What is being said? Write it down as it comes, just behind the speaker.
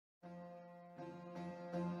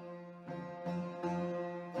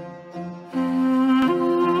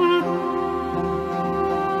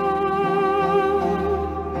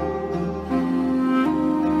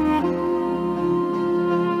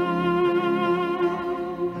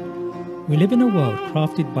We live in a world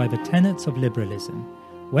crafted by the tenets of liberalism.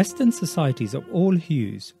 Western societies of all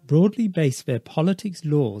hues broadly base their politics,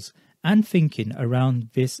 laws, and thinking around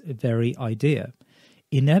this very idea.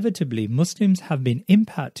 Inevitably, Muslims have been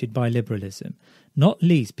impacted by liberalism, not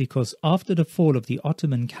least because after the fall of the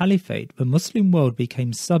Ottoman caliphate, the Muslim world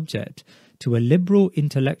became subject to a liberal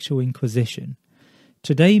intellectual inquisition.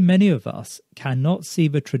 Today, many of us cannot see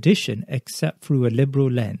the tradition except through a liberal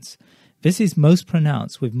lens. This is most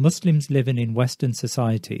pronounced with Muslims living in Western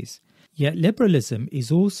societies. Yet liberalism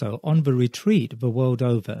is also on the retreat the world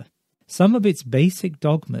over. Some of its basic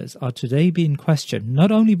dogmas are today being questioned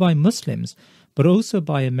not only by Muslims, but also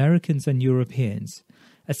by Americans and Europeans.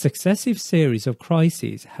 A successive series of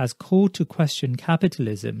crises has called to question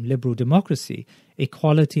capitalism, liberal democracy,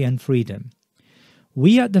 equality and freedom.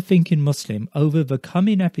 We at The Thinking Muslim over the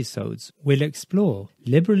coming episodes will explore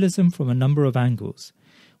liberalism from a number of angles.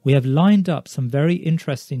 We have lined up some very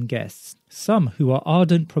interesting guests, some who are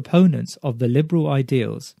ardent proponents of the liberal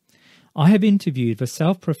ideals. I have interviewed the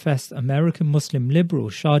self-professed American Muslim liberal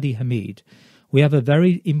Shadi Hamid. We have a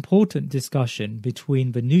very important discussion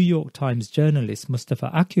between the New York Times journalist Mustafa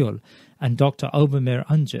Akyol and Dr. Obamir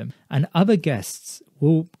Anjem, and other guests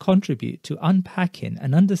will contribute to unpacking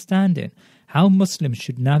and understanding how Muslims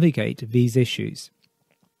should navigate these issues.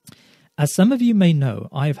 As some of you may know,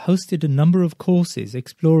 I have hosted a number of courses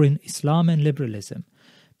exploring Islam and liberalism,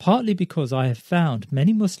 partly because I have found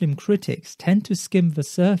many Muslim critics tend to skim the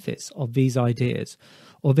surface of these ideas,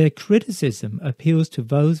 or their criticism appeals to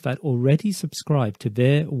those that already subscribe to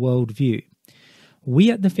their worldview.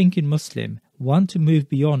 We at The Thinking Muslim want to move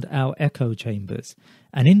beyond our echo chambers,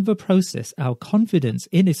 and in the process our confidence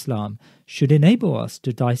in Islam should enable us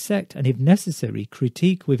to dissect and, if necessary,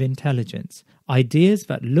 critique with intelligence ideas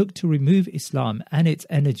that look to remove Islam and its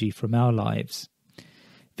energy from our lives.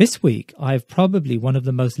 This week I have probably one of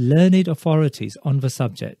the most learned authorities on the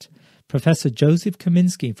subject. Professor Joseph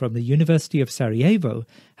Kaminski from the University of Sarajevo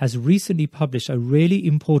has recently published a really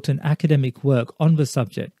important academic work on the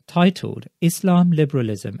subject titled Islam,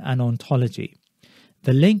 Liberalism and Ontology.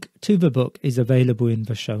 The link to the book is available in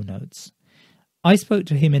the show notes. I spoke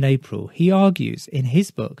to him in April. He argues in his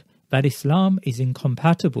book that Islam is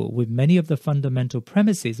incompatible with many of the fundamental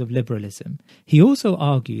premises of liberalism. He also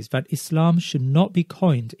argues that Islam should not be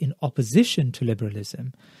coined in opposition to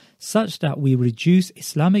liberalism, such that we reduce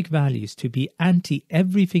Islamic values to be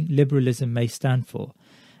anti-everything liberalism may stand for.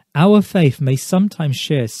 Our faith may sometimes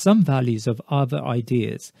share some values of other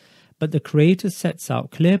ideas, but the Creator sets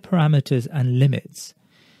out clear parameters and limits.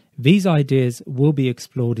 These ideas will be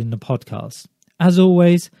explored in the podcast. As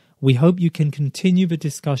always, we hope you can continue the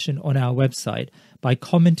discussion on our website by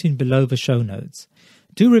commenting below the show notes.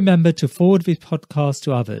 Do remember to forward this podcast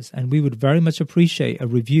to others, and we would very much appreciate a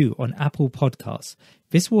review on Apple Podcasts.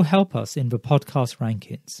 This will help us in the podcast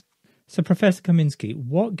rankings. So, Professor Kaminski,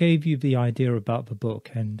 what gave you the idea about the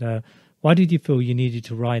book, and why did you feel you needed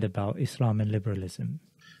to write about Islam and liberalism?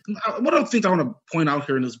 What I think I want to point out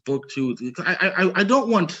here in this book, too, I don't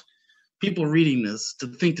want people reading this to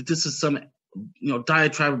think that this is some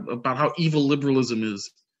diatribe about how evil liberalism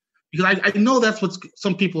is, because I know that's what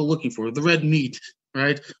some people are looking for, the red meat,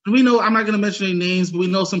 right? We know, I'm not going to mention any names, but we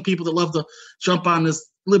know some people that love to jump on this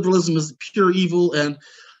liberalism is pure evil, and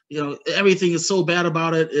everything is so bad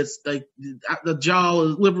about it. It's like the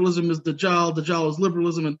Dajjal, liberalism is the Dajjal is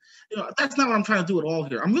liberalism, and that's not what I'm trying to do at all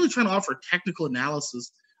here. I'm really trying to offer a technical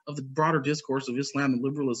analysis of the broader discourse of Islam and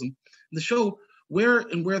liberalism, and to show where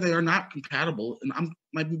they are not compatible. And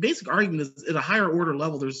my basic argument is at a higher order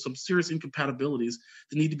level, there's some serious incompatibilities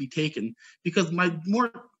that need to be taken, because my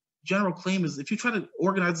more general claim is if you try to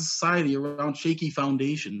organize a society around shaky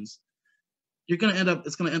foundations, it's going to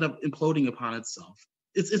end up imploding upon itself.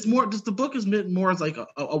 It's more just, the book is meant more as like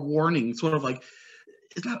a warning, sort of like,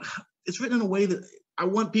 it's written in a way that I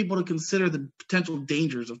want people to consider the potential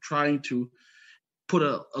dangers of trying to put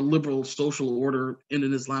a liberal social order in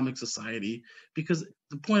an Islamic society, because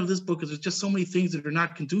the point of this book is there's just so many things that are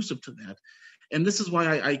not conducive to that. And this is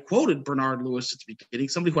why I quoted Bernard Lewis at the beginning,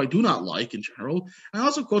 somebody who I do not like in general. I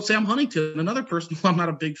also quote Sam Huntington, another person who I'm not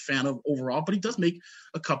a big fan of overall, but he does make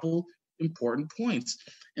a couple important points.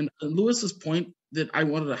 And Lewis's point that I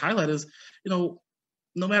wanted to highlight is, no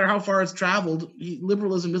matter how far it's traveled,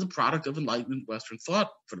 liberalism is a product of Enlightenment Western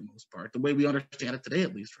thought for the most part, the way we understand it today,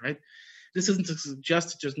 at least, right? This isn't to suggest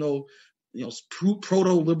that there's no,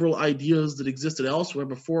 proto-liberal ideas that existed elsewhere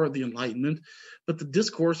before the Enlightenment, but the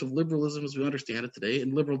discourse of liberalism as we understand it today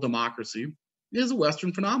and liberal democracy is a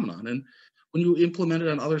Western phenomenon. And when you implement it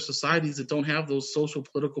on other societies that don't have those social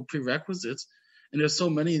political prerequisites, and there's so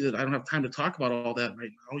many that I don't have time to talk about all that right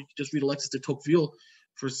now. You can just read Alexis de Tocqueville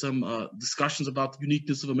for some discussions about the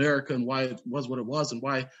uniqueness of America and why it was what it was and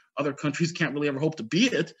why other countries can't really ever hope to be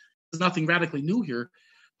it. There's nothing radically new here.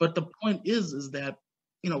 But the point is that,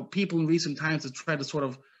 people in recent times have tried to sort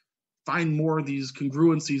of find more of these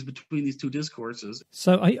congruencies between these two discourses.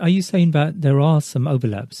 So are you saying that there are some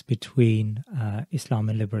overlaps between Islam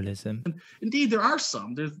and liberalism? Indeed, there are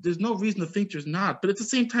some. There's no reason to think there's not. But at the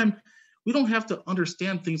same time, we don't have to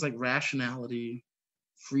understand things like rationality,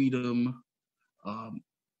 freedom,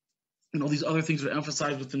 these other things that are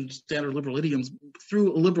emphasized within standard liberal idioms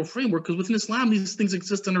through a liberal framework, because within Islam, these things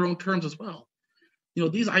exist on their own terms as well.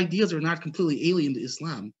 These ideas are not completely alien to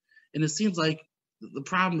Islam. And it seems like the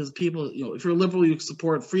problem is people, if you're a liberal, you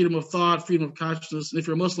support freedom of thought, freedom of consciousness. And if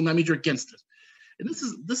you're a Muslim, that means you're against it. And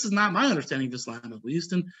this is not my understanding of Islam, at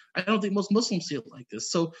least. And I don't think most Muslims see it like this.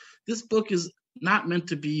 So this book is not meant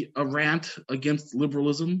to be a rant against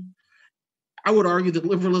liberalism. I would argue that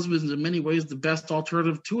liberalism is in many ways the best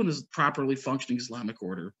alternative to a properly functioning Islamic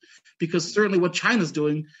order, because certainly what China's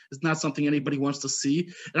doing is not something anybody wants to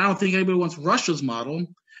see, and I don't think anybody wants Russia's model. And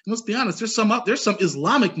let's be honest, there's some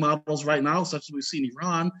Islamic models right now, such as we see in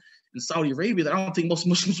Iran and Saudi Arabia, that I don't think most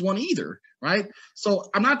Muslims want either, right?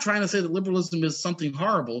 So I'm not trying to say that liberalism is something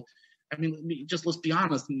horrible. I mean, let's be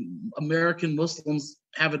honest, American Muslims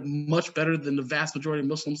have it much better than the vast majority of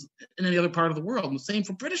Muslims in any other part of the world. And the same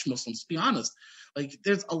for British Muslims, to be honest. Like,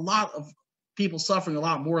 there's a lot of people suffering a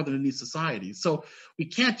lot more than in these societies. So we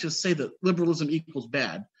can't just say that liberalism equals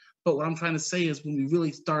bad. But what I'm trying to say is when we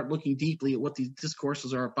really start looking deeply at what these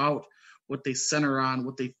discourses are about, what they center on,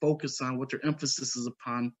 what they focus on, what their emphasis is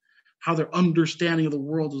upon, how their understanding of the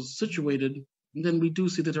world is situated, and then we do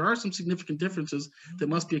see that there are some significant differences that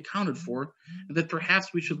must be accounted for, and that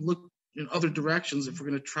perhaps we should look in other directions if we're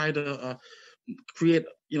going to try to create,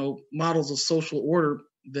 models of social order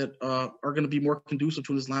that are going to be more conducive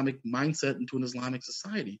to an Islamic mindset and to an Islamic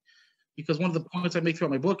society. Because one of the points I make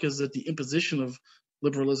throughout my book is that the imposition of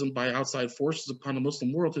liberalism by outside forces upon the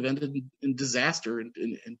Muslim world have ended in disaster and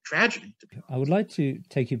tragedy. I would like to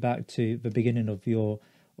take you back to the beginning of your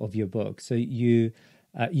book. So you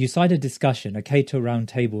cite a discussion, a Cato Round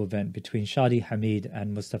Table event between Shadi Hamid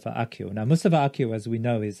and Mustafa Akil. Now, Mustafa Akil, as we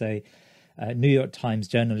know, is a New York Times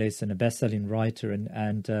journalist and a best-selling writer,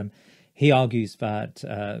 and he argues that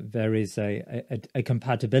there is a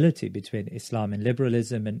compatibility between Islam and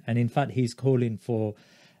liberalism, and in fact, he's calling for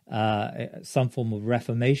some form of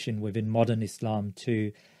reformation within modern Islam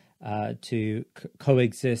to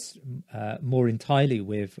coexist more entirely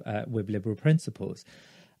with liberal principles.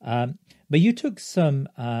 But you took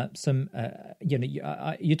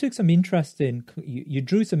you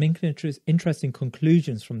drew some interesting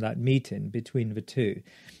conclusions from that meeting between the two.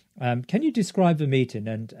 Can you describe the meeting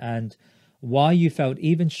and why you felt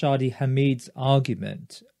even Shadi Hamid's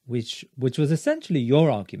argument, which was essentially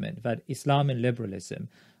your argument that Islam and liberalism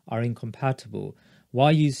are incompatible, why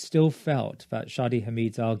you still felt that Shadi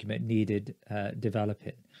Hamid's argument needed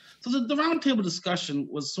developing? So the roundtable discussion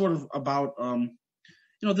was sort of about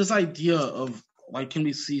this idea of, like, can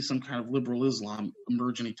we see some kind of liberal Islam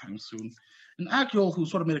emerge anytime soon? And Akil, who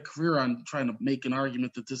sort of made a career on trying to make an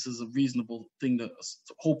argument that this is a reasonable thing to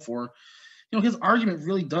hope for, his argument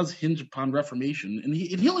really does hinge upon reformation. And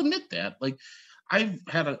he'll admit that. Like, I've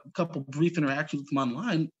had a couple brief interactions with him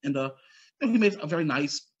online, and he made a very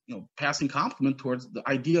nice, passing compliment towards the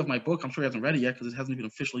idea of my book. I'm sure he hasn't read it yet because it hasn't even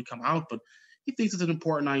officially come out, but he thinks it's an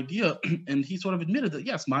important idea. And he sort of admitted that,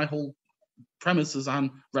 yes, my whole premise is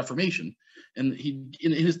on reformation. And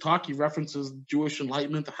in his talk, he references Jewish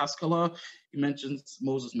enlightenment, the Haskalah. He mentions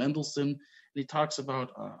Moses Mendelssohn, and he talks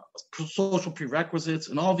about social prerequisites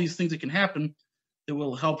and all these things that can happen that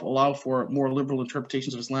will help allow for more liberal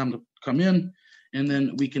interpretations of Islam to come in. And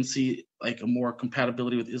then we can see like a more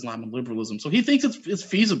compatibility with Islam and liberalism. So he thinks it's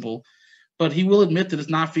feasible, but he will admit that it's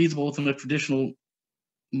not feasible within a traditional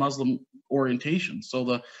Muslim orientation.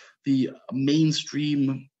 So the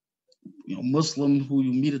mainstream Muslim who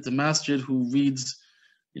you meet at the masjid, who reads,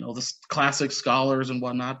 the classic scholars and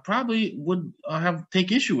whatnot, probably would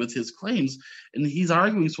take issue with his claims. And he's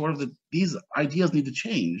arguing sort of that these ideas need to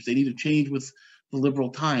change. They need to change with the liberal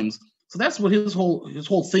times. So that's what his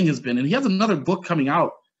whole thing has been. And he has another book coming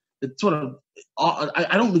out that sort of,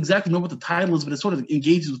 I don't exactly know what the title is, but it sort of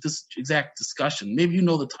engages with this exact discussion. Maybe you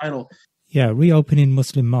know the title. Yeah, Reopening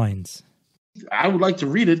Muslim Minds. I would like to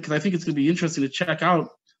read it because I think it's going to be interesting to check out.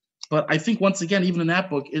 But I think, once again, even in that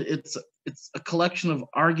book, it's a collection of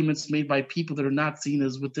arguments made by people that are not seen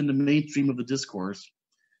as within the mainstream of the discourse.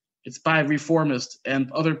 It's by reformists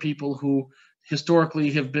and other people who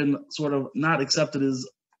historically have been sort of not accepted as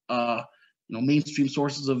mainstream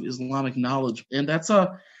sources of Islamic knowledge. And that's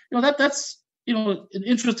an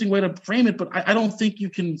interesting way to frame it, but I don't think you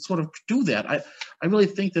can sort of do that. I really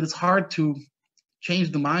think that it's hard to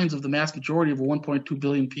change the minds of the mass majority of 1.2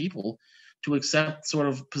 billion people to accept sort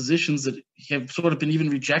of positions that have sort of been even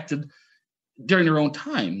rejected during their own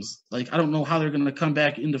times. Like, I don't know how they're going to come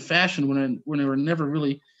back into fashion when they were never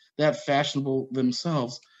really that fashionable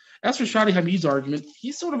themselves. As for Shadi Hamid's argument,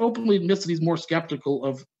 he sort of openly admits that he's more skeptical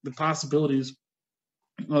of the possibilities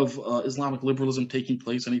of Islamic liberalism taking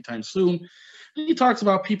place anytime soon. And he talks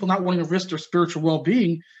about people not wanting to risk their spiritual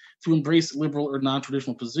well-being to embrace liberal or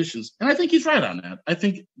non-traditional positions. And I think he's right on that. I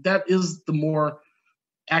think that is the more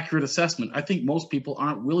accurate assessment. I think most people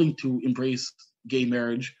aren't willing to embrace gay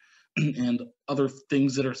marriage and other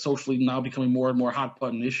things that are socially now becoming more and more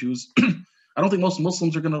hot-button issues. I don't think most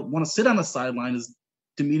Muslims are going to want to sit on the sideline as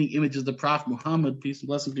demeaning images of the Prophet Muhammad, peace and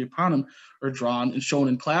blessings be upon him, are drawn and shown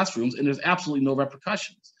in classrooms, and there's absolutely no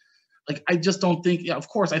repercussions. Like, I just don't think, of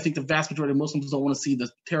course, I think the vast majority of Muslims don't want to see the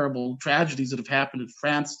terrible tragedies that have happened in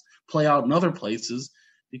France play out in other places,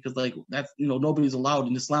 because, like, that's, nobody's allowed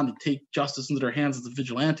in Islam to take justice into their hands as a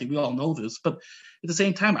vigilante. We all know this. But at the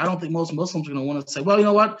same time, I don't think most Muslims are going to want to say, well, you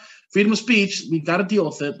know what, freedom of speech, we've got to deal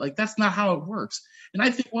with it. Like, that's not how it works. And I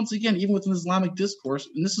think, once again, even within Islamic discourse,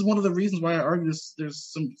 and this is one of the reasons why I argue there's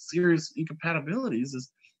some serious incompatibilities, is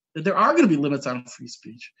that there are going to be limits on free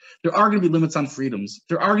speech. There are going to be limits on freedoms.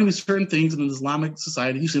 There are going to be certain things in an Islamic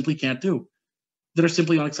society you simply can't do that are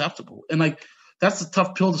simply unacceptable. And, like, that's a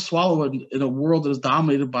tough pill to swallow in a world that is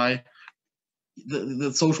dominated by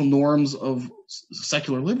the social norms of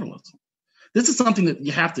secular liberalism. This is something that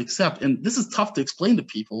you have to accept, and this is tough to explain to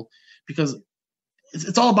people because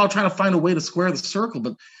it's all about trying to find a way to square the circle,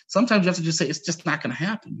 but sometimes you have to just say it's just not going to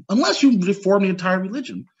happen unless you reform the entire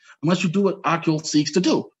religion, unless you do what Akil seeks to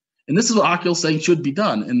do. And this is what Akil is saying should be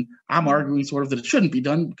done. And I'm arguing sort of that it shouldn't be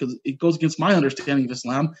done because it goes against my understanding of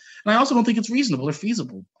Islam. And I also don't think it's reasonable or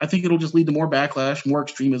feasible. I think it'll just lead to more backlash, more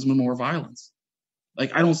extremism, and more violence.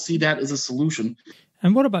 Like, I don't see that as a solution.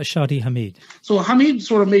 And what about Shadi Hamid? So Hamid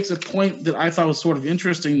sort of makes a point that I thought was sort of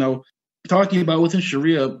interesting, though, talking about within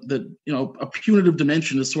Sharia that, a punitive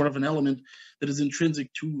dimension is sort of an element that is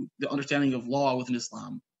intrinsic to the understanding of law within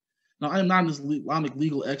Islam. Now, I'm not an Islamic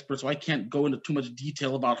legal expert, so I can't go into too much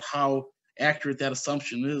detail about how accurate that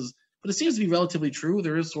assumption is, but it seems to be relatively true.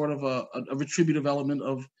 There is sort of a retributive element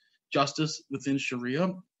of justice within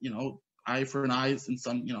Sharia, eye for an eye and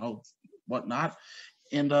some, whatnot.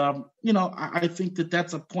 And, I think that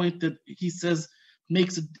that's a point that he says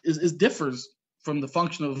differs from the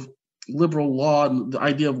function of liberal law, and the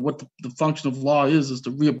idea of what the function of law is to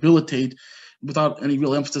rehabilitate without any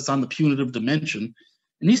real emphasis on the punitive dimension.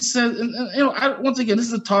 And he says, once again, this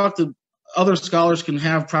is a talk that other scholars can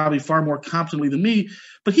have probably far more competently than me.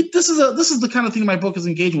 But this is the kind of thing my book is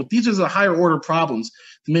engaging with. These are the higher order problems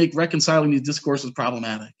to make reconciling these discourses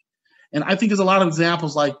problematic. And I think there's a lot of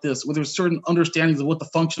examples like this where there's certain understandings of what the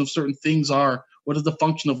function of certain things are. What is the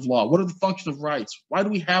function of law? What are the function of rights? Why do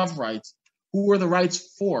we have rights? Who are the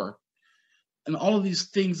rights for? And all of these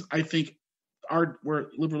things, I think, are where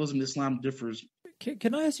liberalism and Islam differs.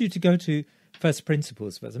 Can I ask you to go to first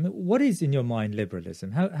principles first? I mean, what is, in your mind,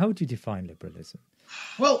 liberalism? How would you define liberalism?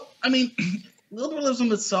 Well, I mean,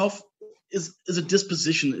 liberalism itself is a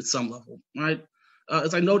disposition at some level, right?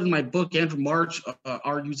 As I noted in my book, Andrew March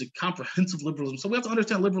argues a comprehensive liberalism. So we have to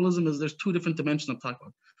understand liberalism is there's two different dimensions I'm talking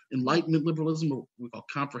about. Enlightenment liberalism, or we call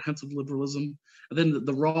comprehensive liberalism, and then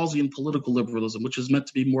the Rawlsian political liberalism, which is meant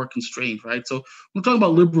to be more constrained, right? So when we're talking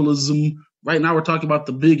about liberalism, right now we're talking about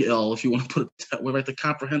the big L, if you want to put it that way, right? The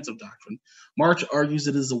comprehensive doctrine. March argues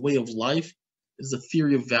it is a way of life, it is a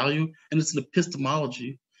theory of value, and it's an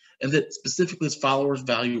epistemology, and that specifically its followers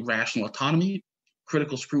value rational autonomy,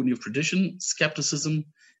 critical scrutiny of tradition, skepticism,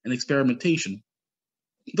 and experimentation.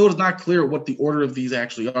 Though it's not clear what the order of these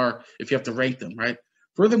actually are if you have to rank them, right?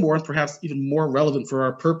 Furthermore, and perhaps even more relevant for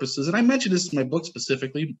our purposes, and I mentioned this in my book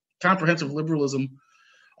specifically, comprehensive liberalism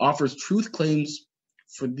offers truth claims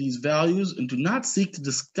for these values and do not seek to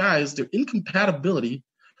disguise their incompatibility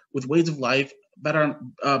with ways of life that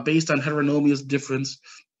are based on heteronomous difference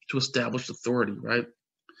to established authority, right?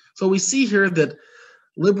 So we see here that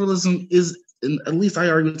liberalism is, at least I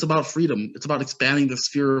argue, it's about freedom. It's about expanding the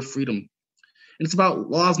sphere of freedom. And it's about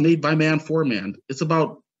laws made by man for man. It's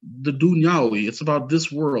about the dunyawi. It's about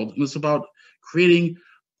this world. And it's about creating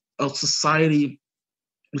a society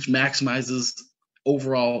which maximizes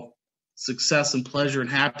overall success and pleasure and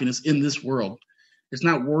happiness in this world. It's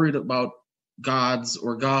not worried about gods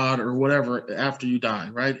or God or whatever after you die,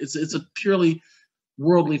 right? It's a purely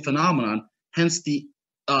worldly phenomenon. Hence the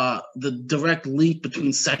direct link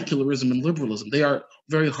between secularism and liberalism. They are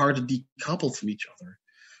very hard to decouple from each other.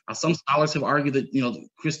 Some scholars have argued that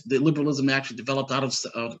that liberalism actually developed out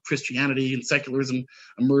of Christianity, and secularism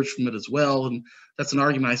emerged from it as well. And that's an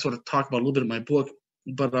argument I sort of talk about a little bit in my book.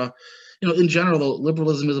 But in general, though,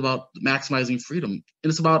 liberalism is about maximizing freedom, and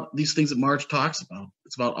it's about these things that Marx talks about.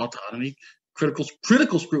 It's about autonomy, critical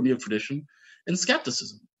scrutiny of tradition, and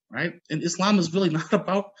skepticism, right? And Islam is really not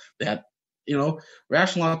about that.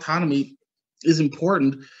 Rational autonomy is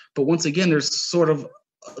important, but once again, there's sort of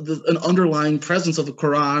an underlying presence of the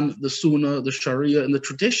Quran, the Sunnah, the Sharia, and the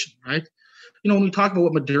tradition, right? When we talk about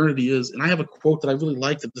what modernity is, and I have a quote that I really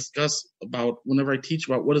like to discuss about whenever I teach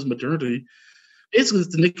about what is modernity. Basically,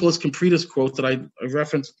 it's the Nicholas Compritis quote that I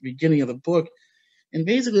referenced at the beginning of the book. And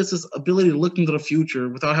basically, it's this ability to look into the future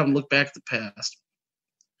without having to look back at the past.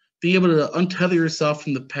 Being able to untether yourself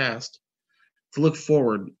from the past, to look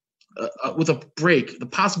forward with a break, the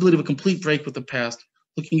possibility of a complete break with the past,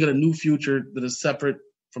 looking at a new future that is separate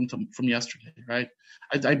from yesterday, right?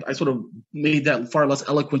 I sort of made that far less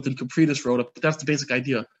eloquent than Compritis wrote it, but that's the basic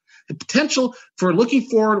idea. The potential for looking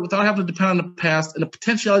forward without having to depend on the past, and the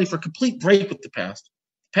potentiality for a complete break with the past.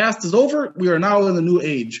 The past is over. We are now in the new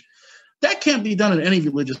age. That can't be done in any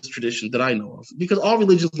religious tradition that I know of, because all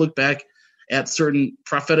religions look back at certain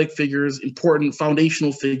prophetic figures, important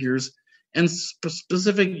foundational figures, and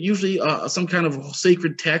specific, usually some kind of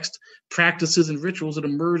sacred text, practices, and rituals that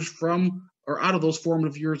emerge from or out of those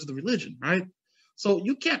formative years of the religion, right? So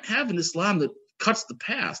you can't have an Islam that cuts the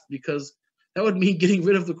past, because that would mean getting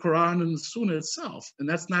rid of the Quran and the Sunnah itself, and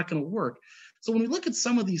that's not going to work. So when we look at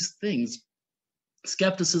some of these things,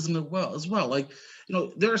 skepticism as well, like,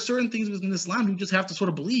 there are certain things within Islam you just have to sort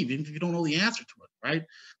of believe, even if you don't know the answer to it, right?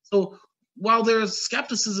 So while there's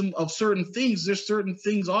skepticism of certain things, there's certain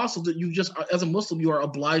things also that you just, as a Muslim, you are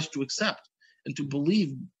obliged to accept and to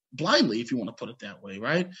believe blindly, if you want to put it that way,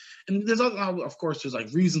 right? And there's, of course, there's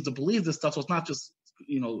like reasons to believe this stuff, so it's not just,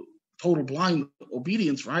 total blind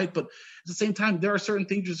obedience, right? But at the same time, there are certain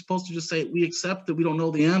things you're supposed to just say, we accept that we don't know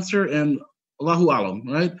the answer, and Allahu Alam,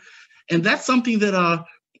 right? And that's something that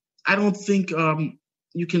I don't think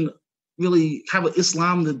you can really have an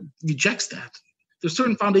Islam that rejects that. There's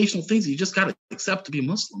certain foundational things that you just got to accept to be a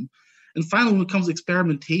Muslim. And finally, when it comes to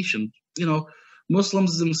experimentation,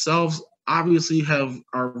 Muslims themselves obviously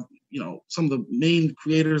are some of the main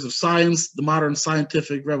creators of science. The modern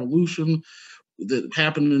scientific revolution that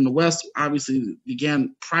happened in the West obviously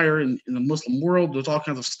began prior in the Muslim world. There's all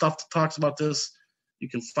kinds of stuff that talks about this. You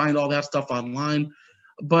can find all that stuff online.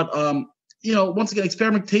 But, once again,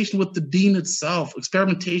 experimentation with the deen itself,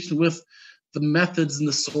 experimentation with the methods and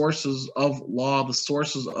the sources of law, the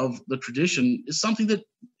sources of the tradition, is something that,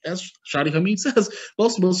 as Shadi Hamid says,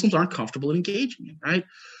 most Muslims aren't comfortable in engaging in, right?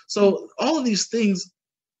 So all of these things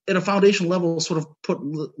at a foundational level sort of put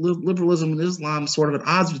liberalism and Islam sort of at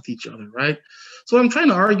odds with each other, right? So what I'm trying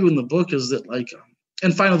to argue in the book is that,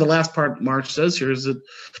 and finally the last part Marx says here is that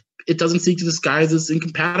it doesn't seek to disguise its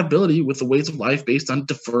incompatibility with the ways of life based on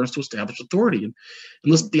deference to established authority. And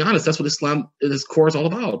let's be honest, that's what Islam at its core is all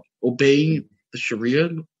about: obeying the Sharia,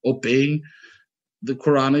 obeying the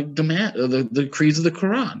Quranic demand, the decrees of the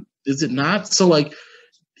Quran. Is it not? So,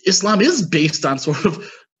 Islam is based on sort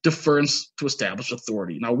of deference to established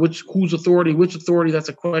authority. Now, which authority, that's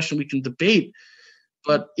a question we can debate.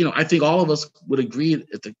 But, I think all of us would agree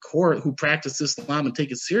at the core, who practice Islam and take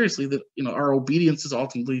it seriously, that, our obedience is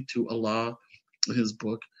ultimately to Allah and His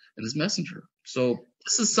book and His messenger. So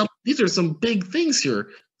these are some big things here.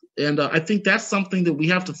 And I think that's something that we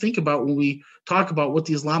have to think about when we talk about what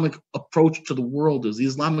the Islamic approach to the world is, the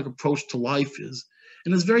Islamic approach to life is.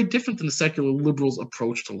 And it's very different than the secular liberals'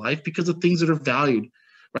 approach to life, because of things that are valued,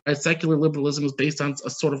 right? Secular liberalism is based on a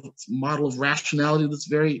sort of model of rationality that's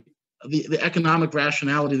very the economic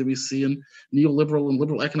rationality that we see in neoliberal and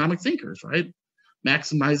liberal economic thinkers, right?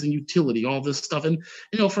 Maximizing utility, all this stuff. And,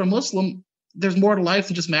 for a Muslim, there's more to life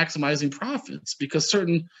than just maximizing profits, because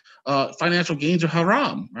certain financial gains are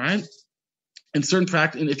haram, right? And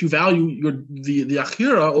and if you value the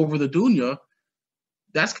akhirah over the dunya,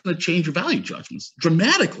 that's going to change your value judgments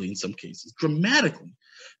dramatically in some cases, dramatically.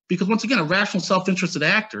 Because once again, a rational, self-interested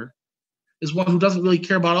actor is one who doesn't really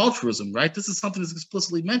care about altruism, right? This is something that's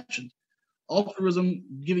explicitly mentioned. Altruism,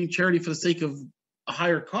 giving charity for the sake of a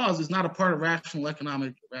higher cause, is not a part of rational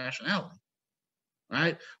economic rationality,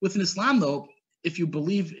 right? Within Islam, though, if you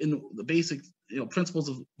believe in the basic principles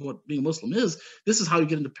of what being a Muslim is, this is how you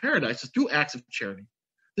get into paradise, is through acts of charity.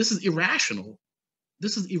 This is irrational.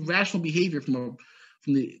 This is irrational behavior from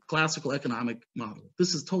the classical economic model.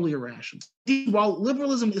 This is totally irrational. While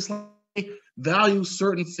liberalism and Islam value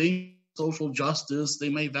certain things, social justice, they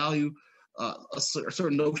may value a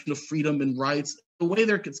certain notion of freedom and rights, the way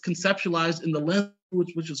they're conceptualized in the lens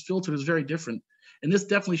which is filtered is very different. And this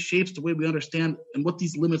definitely shapes the way we understand and what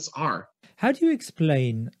these limits are. How do you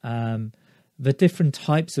explain the different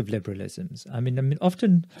types of liberalisms? I mean,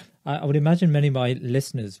 often I would imagine many of my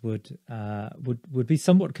listeners would be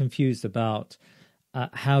somewhat confused about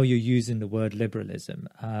how you're using the word liberalism.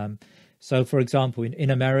 So, for example,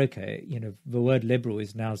 in America, the word liberal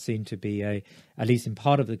is now seen to be at least in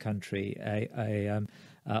part of the country,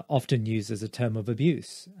 often used as a term of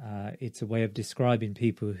abuse. It's a way of describing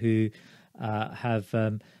people who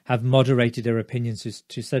have moderated their opinions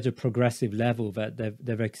to such a progressive level that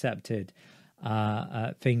they've accepted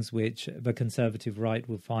things which the conservative right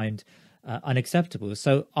will find unacceptable.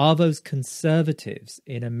 So, are those conservatives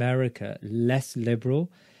in America less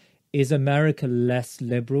liberal? Is America less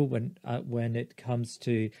liberal when it comes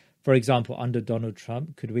to, for example, under Donald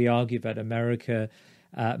Trump? Could we argue that America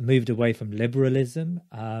moved away from liberalism?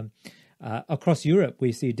 Across Europe,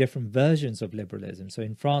 we see different versions of liberalism. So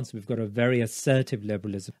in France, we've got a very assertive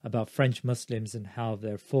liberalism about French Muslims and how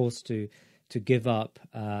they're forced to give up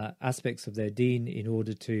aspects of their deen in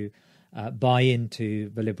order to buy into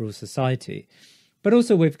the liberal society. But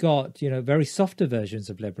also we've got, very softer versions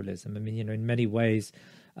of liberalism. I mean, in many ways,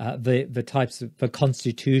 the types of the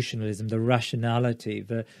constitutionalism, the rationality,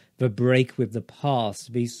 the break with the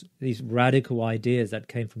past, these radical ideas that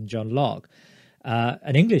came from John Locke.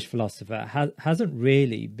 An English philosopher hasn't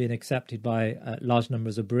really been accepted by large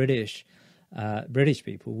numbers of British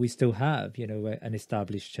people. We still have, an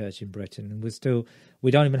established church in Britain, and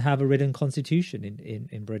we don't even have a written constitution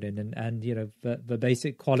in Britain, and the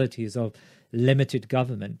basic qualities of limited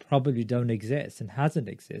government probably don't exist and hasn't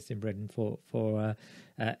existed in Britain for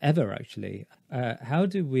ever, actually. How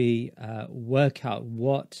do we work out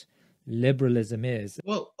what liberalism is?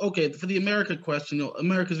 Well, okay, for the America question,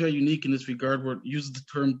 America is very unique in this regard where it uses the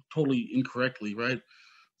term totally incorrectly, right?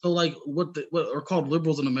 So like what are called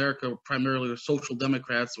liberals in America primarily are social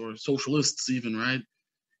democrats or socialists even, right?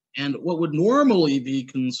 And what would normally be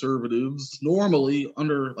conservatives, normally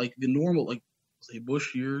under like the normal, like say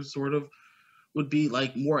Bush years sort of, would be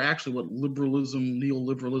like more actually what liberalism,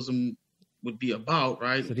 neoliberalism would be about,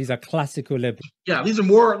 right? So these are classical liberals. Yeah, these are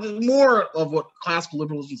more of what classical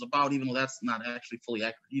liberalism is about, even though that's not actually fully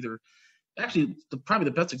accurate either. Actually, probably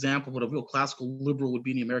the best example of what a real classical liberal would be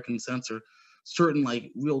in the American sense are certain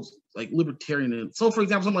like real like libertarian. So, for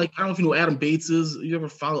example, something like, I don't know if you know who Adam Bates is. You ever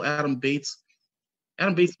follow Adam Bates?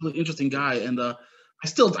 Adam Bates is an interesting guy, and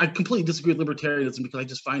I completely disagree with libertarianism because I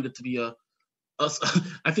just find it to be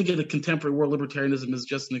I think in the contemporary world, libertarianism is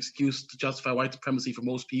just an excuse to justify white supremacy for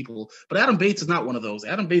most people. But Adam Bates is not one of those.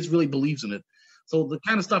 Adam Bates really believes in it. So the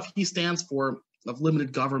kind of stuff he stands for of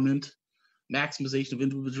limited government, maximization of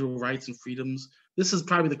individual rights and freedoms, this is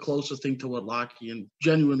probably the closest thing to what Lockean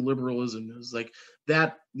genuine liberalism is. Like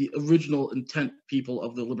that, the original intent people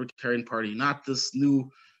of the Libertarian Party, not this new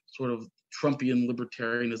sort of Trumpian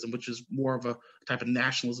libertarianism, which is more of a type of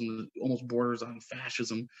nationalism that almost borders on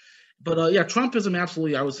fascism. But Trumpism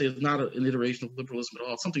absolutely, I would say, is not an iteration of liberalism at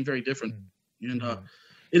all. It's something very different. And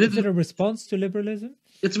is it a response to liberalism?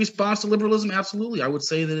 It's a response to liberalism, absolutely. I would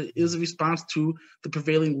say that it is a response to the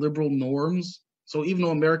prevailing liberal norms. So even though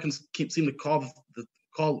Americans seem to call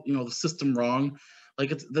the system wrong,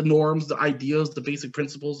 like it's the norms, the ideas, the basic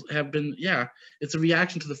principles have been, it's a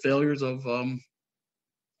reaction to the failures of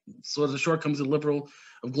sort of the shortcomings of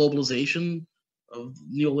globalization, of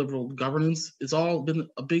neoliberal governance. It's all been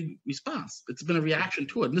a big response. It's been a reaction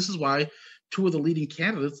to it. And this is why two of the leading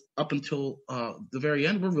candidates up until the very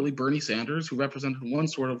end were really Bernie Sanders, who represented one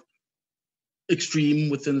sort of extreme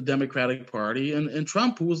within the Democratic Party, and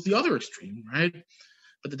Trump, who was the other extreme, right?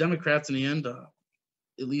 But the Democrats in the end,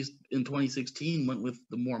 at least in 2016, went with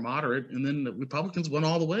the more moderate, and then the Republicans went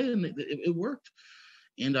all the way, and it worked.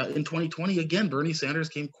 And in 2020, again, Bernie Sanders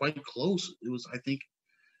came quite close. It was, I think,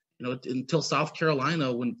 until South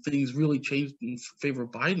Carolina, when things really changed in favor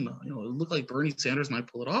of Biden, it looked like Bernie Sanders might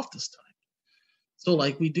pull it off this time. So,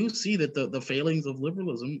 like, we do see that the failings of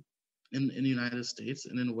liberalism in the United States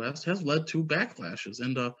and in the West has led to backlashes.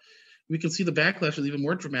 And we can see the backlash is even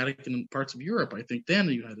more dramatic in parts of Europe, I think, than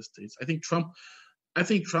the United States. I think Trump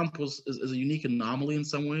is a unique anomaly in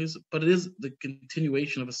some ways, but it is the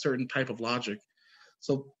continuation of a certain type of logic.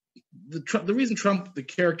 So the reason Trump, the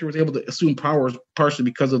character, was able to assume power is partially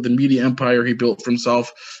because of the media empire he built for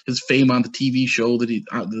himself, his fame on the TV show that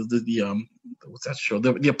what's that show?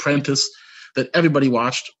 The Apprentice, that everybody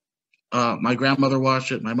watched. My grandmother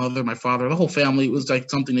watched it, my mother, my father, the whole family. It was like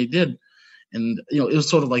something they did. And, it was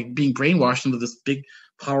sort of like being brainwashed into this big,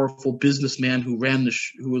 powerful businessman who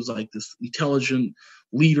who was like this intelligent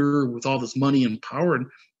leader with all this money and power. And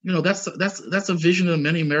That's a vision that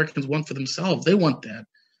many Americans want for themselves. They want that.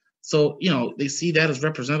 So, they see that as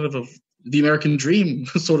representative of the American dream,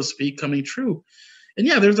 so to speak, coming true. And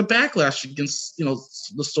yeah, there's a backlash against,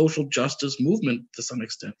 the social justice movement to some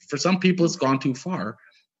extent. For some people, it's gone too far.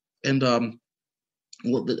 And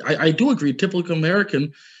I do agree, typical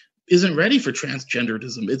American isn't ready for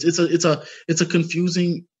transgenderism. It's a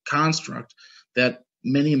confusing construct that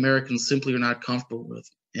many Americans simply are not comfortable with.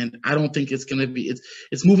 And I don't think it's going to be,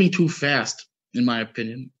 it's moving too fast, in my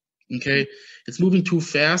opinion. Okay. It's moving too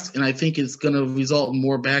fast. And I think it's going to result in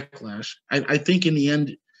more backlash. I think in the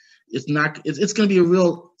end, it's going to be a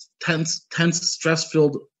real tense,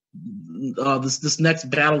 stress-filled, this next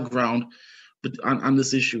battleground on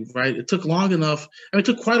this issue, right? It took long enough. It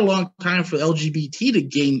took quite a long time for LGBT to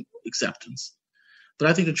gain acceptance. But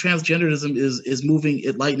I think the transgenderism is moving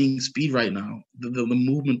at lightning speed right now, the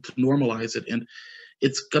movement to normalize it. And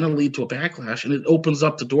it's going to lead to a backlash. And it opens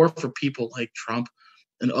up the door for people like Trump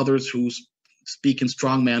and others who speak in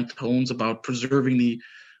strongman tones about preserving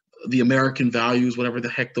the American values, whatever the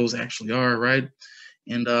heck those actually are, right?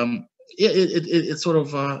 And it sort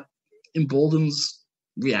of emboldens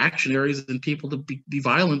reactionaries and people to be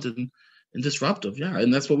violent and disruptive. Yeah,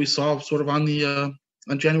 and that's what we saw sort of on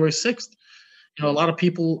January 6th. A lot of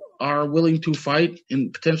people are willing to fight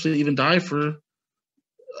and potentially even die for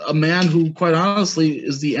a man who, quite honestly,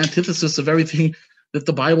 is the antithesis of everything that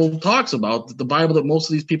the Bible talks about. The Bible that most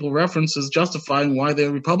of these people reference is justifying why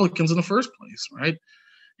they're Republicans in the first place, right?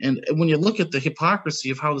 And when you look at the hypocrisy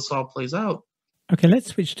of how this all plays out. Okay, let's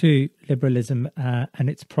switch to liberalism and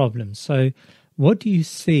its problems. So what do you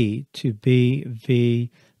see to be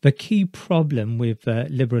the key problem with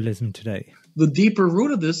liberalism today? The deeper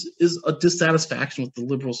root of this is a dissatisfaction with the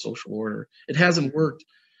liberal social order. It hasn't worked,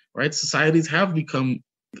 right? Societies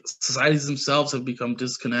themselves have become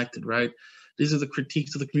disconnected, right? These are the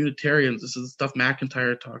critiques of the communitarians. This is the stuff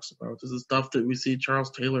McIntyre talks about. This is stuff that we see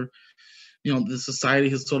Charles Taylor. The society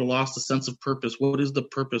has sort of lost a sense of purpose. What is the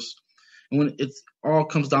purpose? And when it all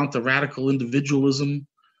comes down to radical individualism,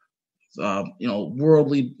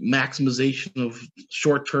 worldly maximization of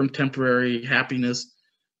short-term temporary happiness,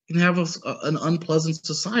 you can have an unpleasant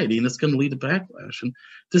society, and it's going to lead to backlash. And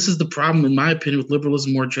this is the problem, in my opinion, with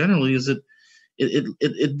liberalism more generally, is that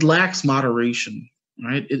it lacks moderation,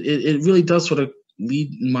 right? It really does sort of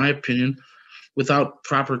lead, in my opinion, without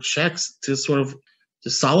proper checks to sort of to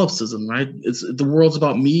solipsism, right? The world's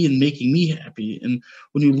about me and making me happy. And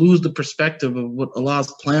when you lose the perspective of what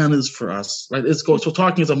Allah's plan is for us, right? So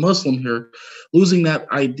talking as a Muslim here, losing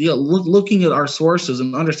that idea, looking at our sources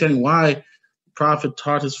and understanding why the Prophet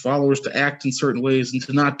taught his followers to act in certain ways and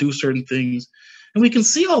to not do certain things. And we can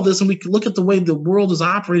see all this, and we can look at the way the world is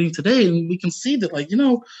operating today, and we can see that,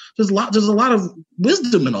 there's a lot of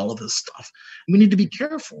wisdom in all of this stuff. And we need to be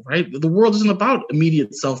careful, right? The world isn't about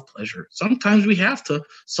immediate self-pleasure. Sometimes we have to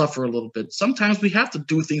suffer a little bit. Sometimes we have to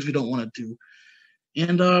do things we don't want to do.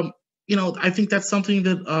 And, I think that's something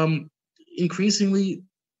that increasingly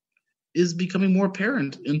is becoming more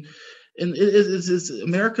apparent. And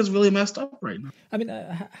America's really messed up right now. I mean,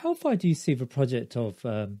 how far do you see the project of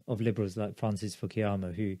liberals like Francis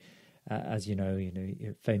Fukuyama, who, as you know,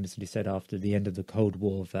 famously said after the end of the Cold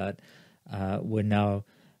War that we're now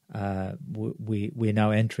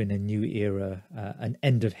entering a new era, an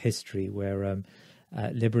end of history where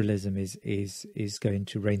liberalism is going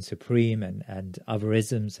to reign supreme and other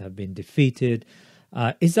isms have been defeated.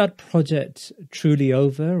 Is that project truly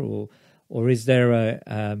over, or is there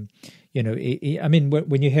a I mean,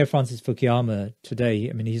 when you hear Francis Fukuyama today,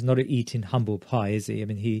 I mean, he's not eating humble pie, is he? I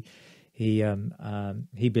mean, he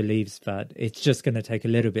believes that it's just going to take a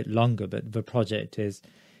little bit longer, but the project is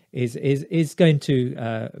going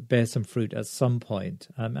to bear some fruit at some point.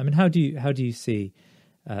 I mean, how do you see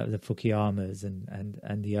the Fukuyamas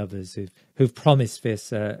and the others who've promised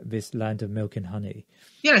this land of milk and honey?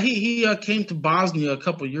 Yeah, he came to Bosnia a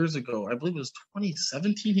couple of years ago. I believe it was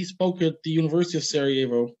 2017. He spoke at the University of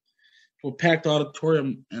Sarajevo, to a packed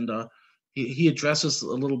auditorium, and he addresses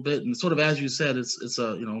a little bit. And sort of as you said, it's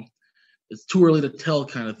too early to tell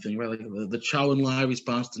kind of thing, right? Like the Chow and Lai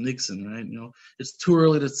response to Nixon, right? It's too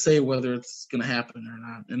early to say whether it's going to happen or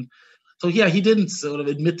not. And so, yeah, he didn't sort of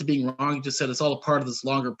admit to being wrong. He just said it's all a part of this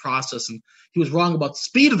longer process, and he was wrong about the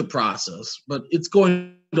speed of the process, but it's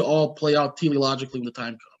going to all play out teleologically when the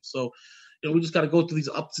time comes. So, we just got to go through these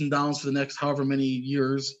ups and downs for the next however many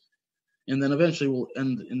years, and then eventually we'll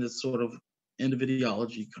end in this sort of end of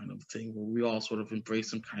ideology kind of thing where we all sort of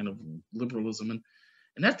embrace some kind of liberalism, and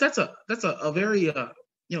that's a very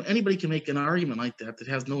anybody can make an argument like that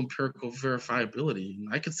has no empirical verifiability. And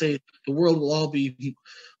I could say the world will all be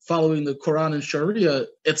following the Quran and Sharia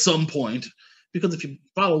at some point, because if you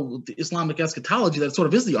follow the Islamic eschatology, that sort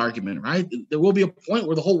of is the argument, right? There will be a point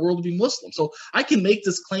where the whole world will be Muslim. So I can make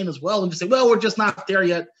this claim as well and just say, well, we're just not there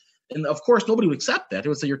yet. And of course, nobody would accept that. They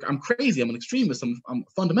would say, I'm crazy, I'm an extremist, I'm a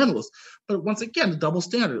fundamentalist. But once again, the double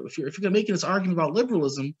standard. If you're going to make this argument about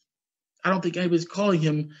liberalism, I don't think anybody's calling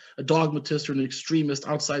him a dogmatist or an extremist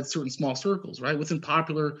outside certain small circles, right? Within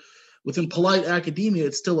polite academia,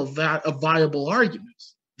 it's still a viable argument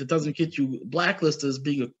that doesn't get you blacklisted as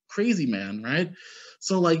being a crazy man, right?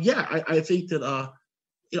 So, I think that,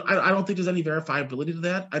 I don't think there's any verifiability to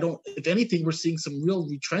that. If anything, we're seeing some real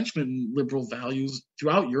retrenchment in liberal values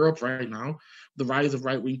throughout Europe right now. The rise of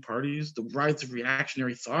right-wing parties, the rise of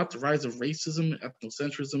reactionary thought, the rise of racism,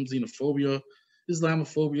 ethnocentrism, xenophobia,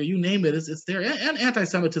 Islamophobia, you name it, it's there, and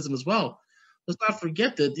anti-Semitism as well. Let's not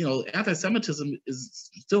forget that, anti-Semitism is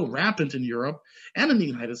still rampant in Europe and in the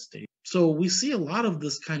United States. So we see a lot of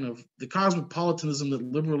this kind of the cosmopolitanism that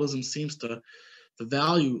liberalism seems to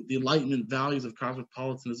value, the Enlightenment values of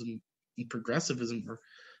cosmopolitanism and progressivism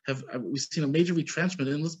we've seen a major retrenchment.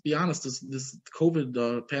 And let's be honest, this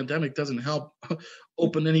COVID pandemic doesn't help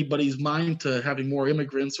open anybody's mind to having more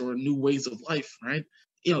immigrants or new ways of life, right?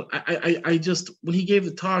 I just, when he gave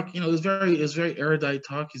the talk, it was very erudite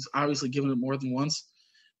talk. He's obviously given it more than once,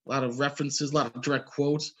 a lot of references, a lot of direct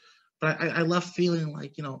quotes. But I left feeling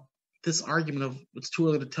like, this argument of it's too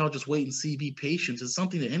early to tell, just wait and see, be patient, is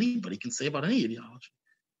something that anybody can say about any ideology.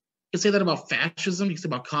 You can say that about fascism, you can say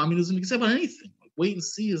about communism, you can say about anything. Wait and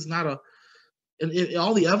see is not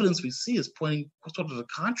all the evidence we see is pointing sort of to the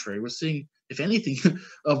contrary. We're seeing, if anything,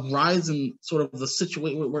 a rise in sort of the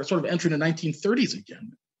situation. We're sort of entering the 1930s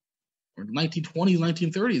again, or the 1920s,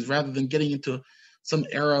 1930s, rather than getting into some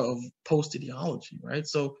era of post-ideology, right?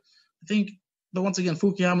 So I think, but once again,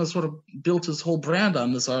 Fukuyama sort of built his whole brand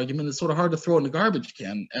on this argument. It's sort of hard to throw in the garbage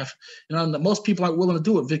can. Most people aren't willing to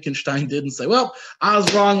do what Wittgenstein did and say, well, I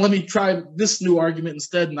was wrong, let me try this new argument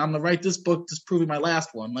instead, and I'm going to write this book disproving my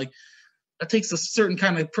last one. Like, that takes a certain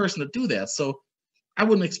kind of person to do that. So I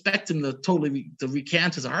wouldn't expect him to totally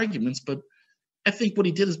recant his arguments, but I think what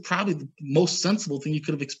he did is probably the most sensible thing you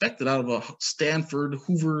could have expected out of a Stanford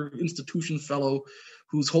Hoover Institution fellow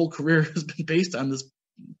whose whole career has been based on this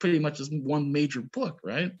pretty much as one major book,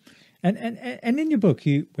 right? And in your book,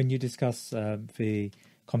 when you discuss the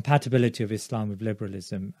compatibility of Islam with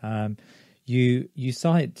liberalism, you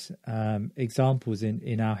cite examples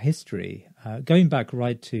in our history, going back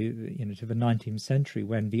right to the 19th century,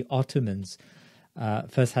 when the Ottomans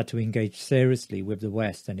first had to engage seriously with the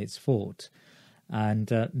West and its fort,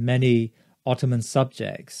 and many Ottoman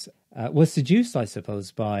subjects were seduced, I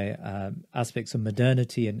suppose, by aspects of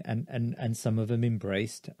modernity, and some of them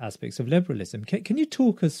embraced aspects of liberalism. Can you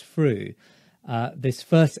talk us through this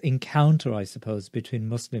first encounter, I suppose, between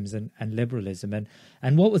Muslims and liberalism,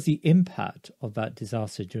 and what was the impact of that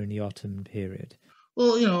disaster during the Ottoman period?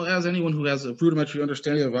 Well, as anyone who has a rudimentary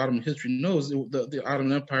understanding of Ottoman history knows, the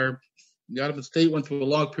Ottoman Empire, the Ottoman state went through a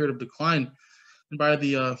long period of decline. And by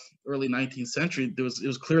the early 19th century, it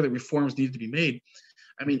was clear that reforms needed to be made.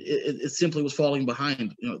 I mean, it simply was falling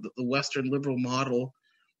behind. The Western liberal model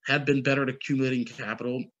had been better at accumulating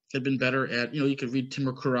capital, had been better at, you could read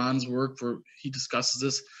Timur Kuran's work where he discusses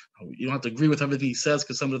this. You don't have to agree with everything he says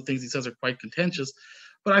because some of the things he says are quite contentious.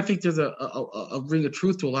 But I think there's a ring of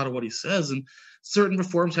truth to a lot of what he says. And certain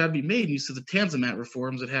reforms had to be made. And you see the Tanzimat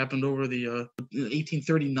reforms that happened over the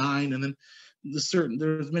 1839. And then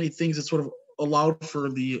there's many things that sort of allowed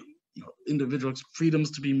for the individual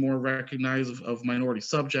freedoms to be more recognized of minority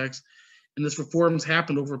subjects. And this reforms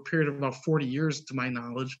happened over a period of about 40 years, to my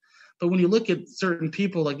knowledge. But when you look at certain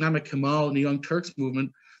people like Mehmet Kemal and the Young Turks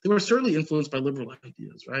movement, they were certainly influenced by liberal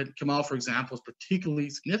ideas, right? Kemal, for example, is particularly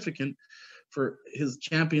significant for his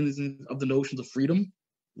championing of the notions of freedom,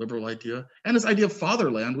 liberal idea, and his idea of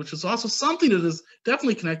fatherland, which is also something that is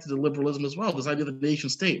definitely connected to liberalism as well, this idea of the nation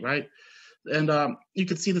state, right? And you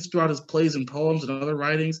could see this throughout his plays and poems and other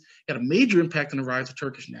writings. It had a major impact on the rise of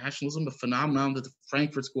Turkish nationalism, a phenomenon that the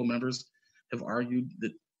Frankfurt School members have argued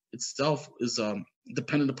that itself is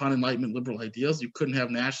dependent upon Enlightenment liberal ideas. You couldn't have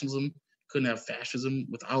nationalism, couldn't have fascism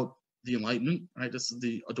without the Enlightenment, right? This is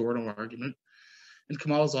the Adorno argument. And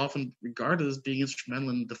Kemal is often regarded as being instrumental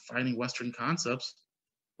in defining Western concepts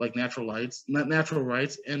like natural rights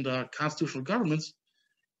and constitutional governments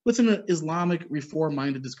within an Islamic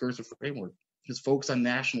reform-minded discursive framework. His focus on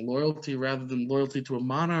national loyalty rather than loyalty to a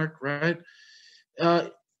monarch, right,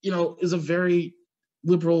 is a very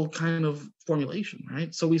liberal kind of formulation,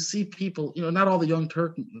 right? So we see people, not all the Young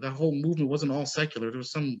Turk, the whole movement wasn't all secular. There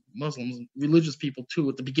was some Muslims, religious people too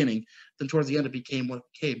at the beginning. Then towards the end, it became what it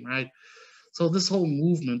became, right? So this whole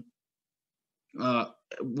movement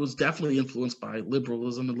was definitely influenced by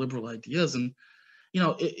liberalism and liberal ideas. And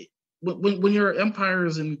when your empire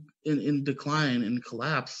is in decline and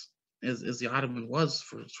collapse, as the Ottoman was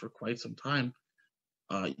for quite some time,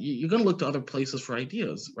 you're going to look to other places for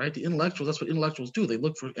ideas, right? The intellectuals, that's what intellectuals do. They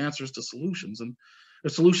look for answers to solutions or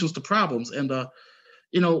solutions to problems. And,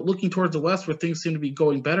 looking towards the West where things seem to be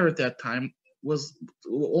going better at that time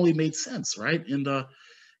only made sense, right? And,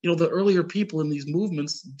 the earlier people in these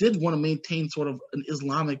movements did want to maintain sort of an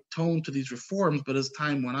Islamic tone to these reforms, but as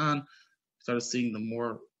time went on, started seeing the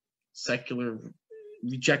more secular,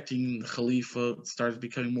 rejecting the Khalifa, started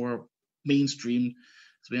becoming more mainstream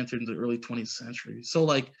as we entered into the early 20th century. So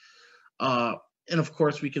and of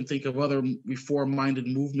course we can think of other reform-minded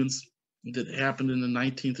movements that happened in the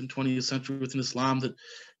 19th and 20th century within Islam that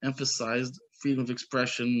emphasized freedom of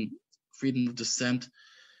expression, freedom of dissent,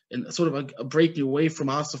 and sort of a breaking away from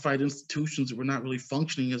ossified institutions that were not really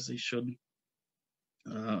functioning as they should.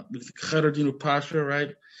 With Khairuddin Pasha,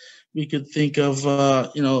 right? We could think of,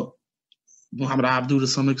 Muhammad Abdu to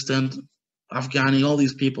some extent, Afghani, all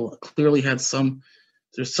these people clearly had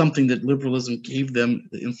there's something that liberalism gave them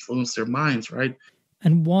that influenced their minds, right?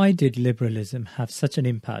 And why did liberalism have such an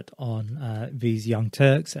impact on these Young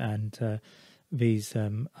Turks and these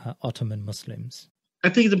Ottoman Muslims? I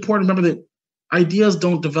think it's important to remember that ideas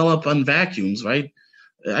don't develop on vacuums, right?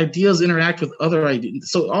 Ideas interact with other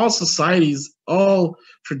ideas. So all societies, all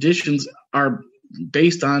traditions are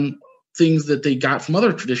based on things that they got from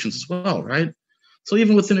other traditions as well, right? So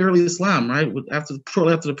even within early Islam, right, after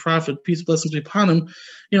the Prophet, peace and blessings be upon him,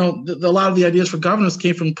 a lot of the ideas for governance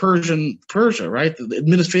came from Persia, right? The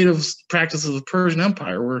administrative practices of the Persian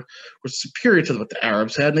Empire were superior to what the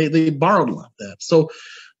Arabs had, and they borrowed a lot of that. So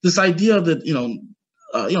this idea that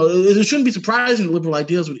it shouldn't be surprising that liberal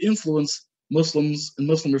ideas would influence Muslims and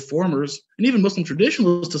Muslim reformers, and even Muslim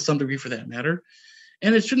traditionalists to some degree, for that matter.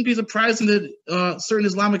 And it shouldn't be surprising that certain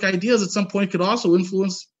Islamic ideas at some point could also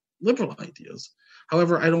influence liberal ideas.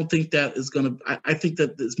 However, I don't think that is going to. I think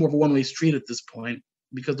that it's more of a one-way street at this point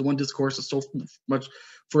because the one discourse is so much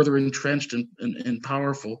further entrenched and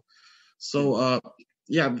powerful. So,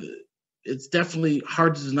 it's definitely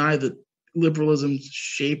hard to deny that liberalism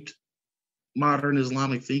shaped modern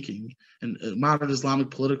Islamic thinking and modern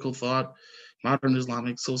Islamic political thought, modern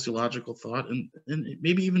Islamic sociological thought, and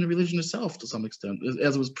maybe even the religion itself to some extent,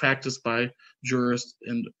 as it was practiced by jurists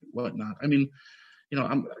and whatnot. I mean,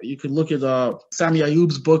 you could look at Sami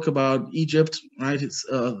Ayyub's book about Egypt, right? It's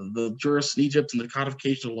the jurists in Egypt and the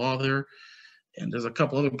codification of law there. And there's a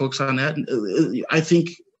couple other books on that. And I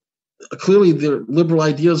think clearly the liberal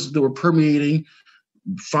ideas that were permeating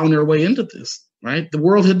found their way into this, right? The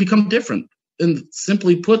world had become different. And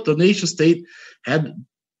simply put, the nation state had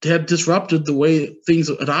disrupted the way things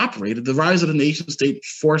had operated. The rise of the nation state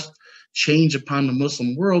forced change upon the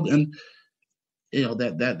Muslim world. And,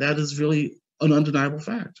 that is really an undeniable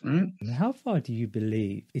fact, right? How far do you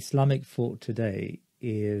believe Islamic thought today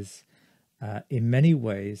is, in many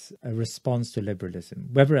ways, a response to liberalism?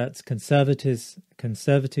 Whether that's conservative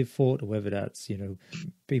thought, or whether that's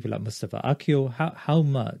people like Mustafa Akyol, how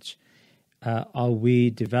much are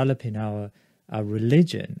we developing our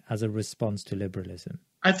religion as a response to liberalism?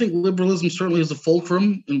 I think liberalism certainly is a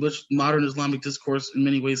fulcrum in which modern Islamic discourse, in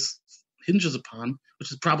many ways, hinges upon,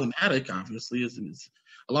 which is problematic. Obviously, is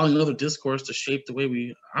allowing another discourse to shape the way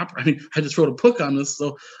we operate. I mean, I just wrote a book on this,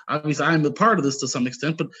 so obviously I'm a part of this to some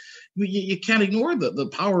extent, but you can't ignore the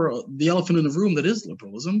power, the elephant in the room that is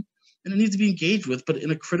liberalism, and it needs to be engaged with, but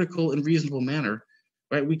in a critical and reasonable manner,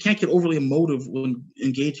 right? We can't get overly emotive when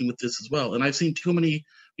engaging with this as well. And I've seen too many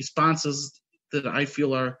responses that I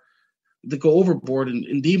feel that go overboard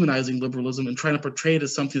in demonizing liberalism and trying to portray it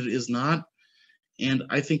as something that is not. And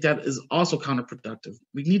I think that is also counterproductive.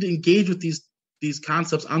 We need to engage with these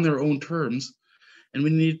concepts on their own terms, and we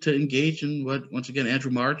need to engage in what, once again,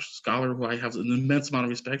 Andrew March, scholar who I have an immense amount of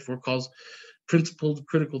respect for, calls principled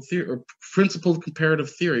critical theory or principled comparative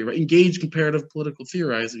theory, right? Engage comparative political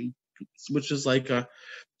theorizing, which is like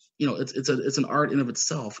it's an art in of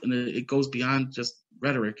itself, and it goes beyond just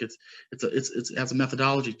rhetoric. It has a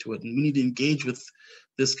methodology to it, and we need to engage with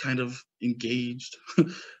this kind of engaged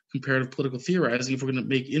comparative political theorizing if we're going to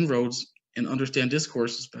make inroads and understand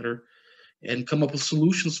discourses better and come up with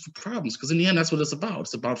solutions for problems. Because in the end, that's what it's about.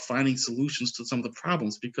 It's about finding solutions to some of the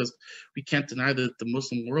problems, because we can't deny that the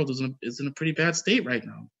Muslim world is in a pretty bad state right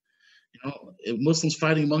now. Muslims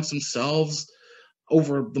fighting amongst themselves,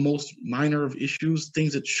 over the most minor of issues,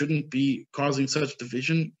 things that shouldn't be causing such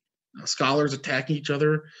division. Scholars attacking each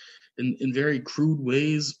other in very crude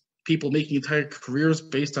ways, people making entire careers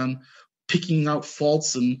based on picking out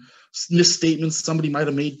faults and misstatements somebody might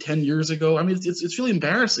have made 10 years ago. I mean, it's really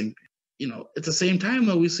embarrassing. At the same time,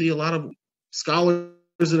 though, we see a lot of scholars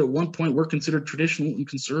that at one point were considered traditional and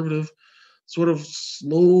conservative sort of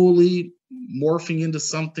slowly morphing into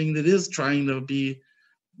something that is trying to be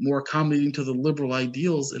more accommodating to the liberal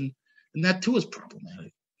ideals, and that too is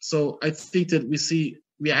problematic. So I think that we see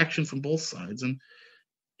reaction from both sides, and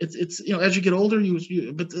it's as you get older,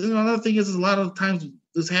 but another thing is a lot of times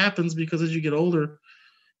this happens because as you get older,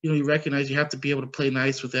 you recognize you have to be able to play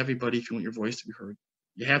nice with everybody if you want your voice to be heard.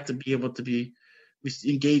 You have to be able to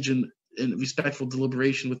engage in respectful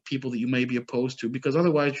deliberation with people that you may be opposed to, because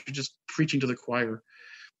otherwise you're just preaching to the choir.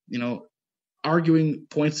 Arguing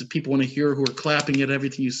points that people want to hear, who are clapping at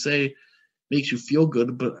everything you say, makes you feel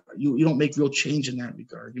good, but you don't make real change in that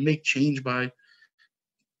regard. You make change by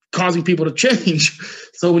causing people to change.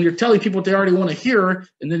 So when you're telling people what they already want to hear,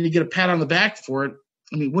 and then you get a pat on the back for it,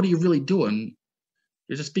 I mean, what are you really doing?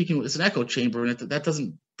 You're just speaking. It's an echo chamber, and that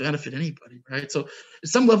doesn't benefit anybody, right? So at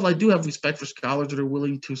some level, I do have respect for scholars that are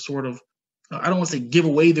willing to sort of, I don't want to say give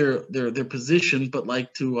away their position, but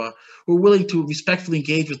we're willing to respectfully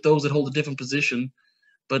engage with those that hold a different position.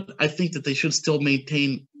 But I think that they should still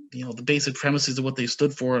maintain, the basic premises of what they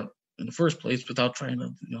stood for in the first place, without trying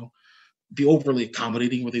to, be overly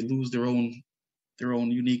accommodating where they lose their own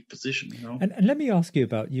unique position. And let me ask you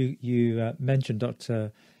about you mentioned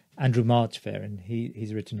Dr. Andrew March there, and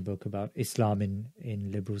he's written a book about Islam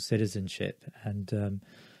in liberal citizenship, and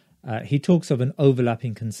he talks of an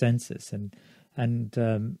overlapping consensus, and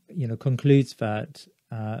concludes that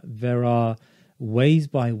there are ways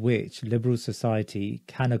by which liberal society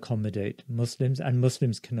can accommodate Muslims, and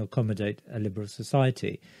Muslims can accommodate a liberal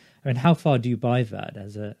society. I mean, how far do you buy that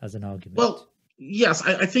as an argument? Well, yes,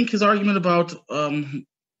 I think his argument about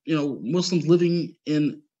Muslims living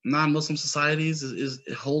in non-Muslim societies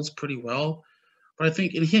it holds pretty well. But I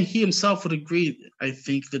think, and he himself would agree, I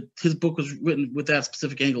think that his book was written with that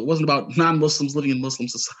specific angle. It wasn't about non-Muslims living in Muslim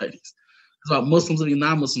societies. It's about Muslims living in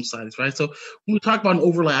non-Muslim societies, right? So when we talk about an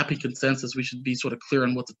overlapping consensus, we should be sort of clear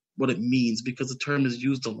on what it means, because the term is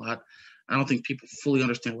used a lot. I don't think people fully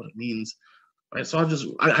understand what it means, right? So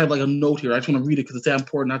I have like a note here. I just want to read it because it's that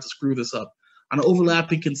important not to screw this up. On an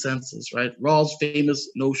overlapping consensus, right? Rawls' famous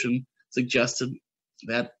notion suggested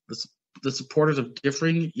that the supporters of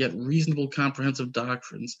differing yet reasonable comprehensive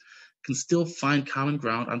doctrines can still find common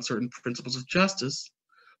ground on certain principles of justice,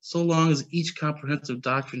 so long as each comprehensive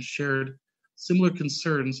doctrine shared similar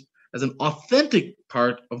concerns as an authentic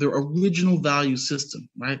part of their original value system,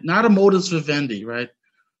 right? Not a modus vivendi, right?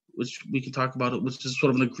 Which we can talk about, which is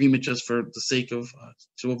sort of an agreement just for the sake of,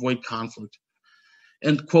 to avoid conflict.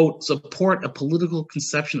 And, quote, support a political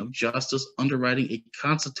conception of justice underwriting a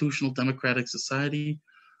constitutional democratic society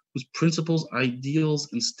whose principles, ideals,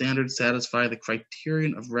 and standards satisfy the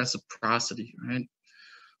criterion of reciprocity, right?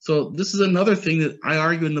 So this is another thing that I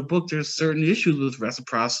argue in the book. There's certain issues with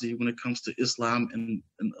reciprocity when it comes to Islam and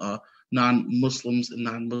non-Muslims and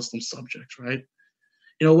non-Muslim subjects, right?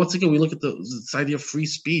 Once again, we look at this idea of free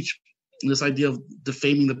speech and this idea of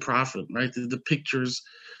defaming the prophet, right? The pictures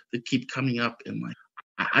that keep coming up in life.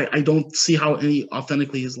 I don't see how any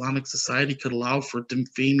authentically Islamic society could allow for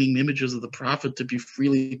defaming images of the prophet to be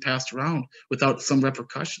freely passed around without some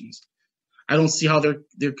repercussions. I don't see how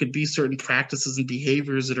there could be certain practices and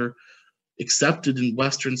behaviors that are accepted in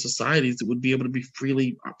Western societies that would be able to be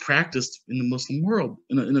freely practiced in the Muslim world,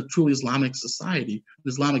 in a truly Islamic society,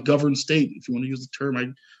 an Islamic governed state, if you want to use the term I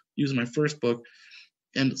used in my first book.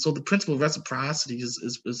 And so the principle of reciprocity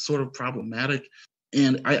is sort of problematic.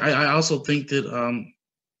 And I also think that,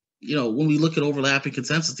 when we look at overlapping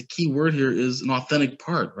consensus, the key word here is an authentic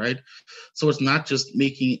part, right? So it's not just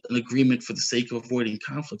making an agreement for the sake of avoiding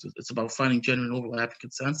conflict. It's about finding genuine overlapping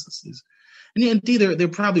consensuses. And indeed, there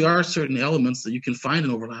probably are certain elements that you can find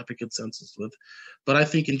an overlapping consensus with. But I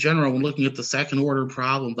think in general, when looking at the second order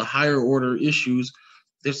problem, the higher order issues,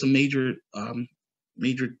 there's some major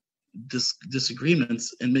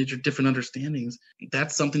disagreements and major different understandings.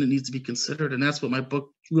 That's something that needs to be considered. And that's what my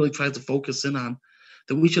book really tries to focus in on,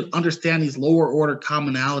 that we should understand these lower order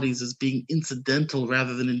commonalities as being incidental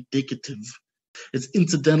rather than indicative. It's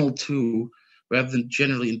incidental to rather than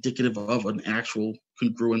generally indicative of an actual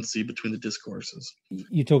congruency between the discourses.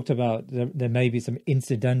 You talked about there may be some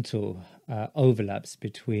incidental overlaps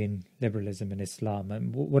between liberalism and Islam.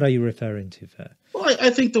 And what are you referring to there? Well, I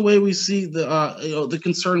think the way we see the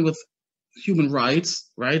concern with human rights,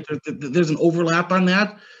 right? There's an overlap on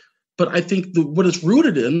that. but I think what it's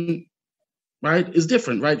rooted in, right, is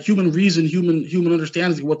different, right? Human reason, human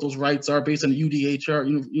understanding of what those rights are based on the UDHR,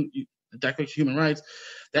 the Declaration of Human Rights.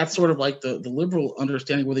 That's sort of like the liberal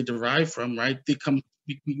understanding where they derive from, right?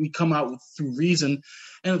 We come out through reason,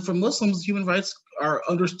 and for Muslims, human rights are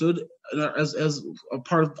understood as a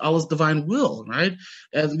part of Allah's divine will, right?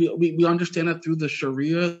 As we understand that through the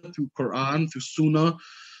Sharia, through Quran, through Sunnah,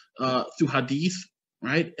 through Hadith,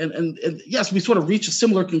 right? And yes, we sort of reach a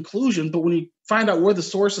similar conclusion, but when you find out where the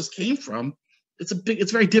sources came from, it's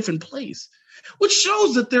a very different place, which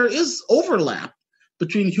shows that there is overlap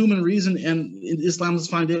between human reason and Islam's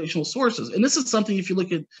foundational sources. And this is something, if you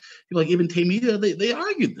look at like Ibn Taymiyyah, they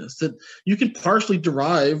argued this, that you can partially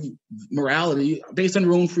derive morality based on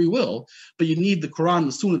your own free will, but you need the Quran and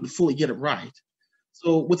the Sunnah to fully get it right.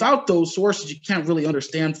 So without those sources, you can't really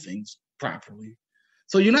understand things properly.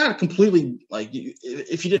 So you're not completely, like,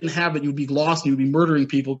 if you didn't have it, you'd be lost and you'd be murdering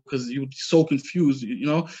people because you would be so confused.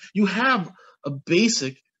 You have a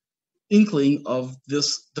basic inkling of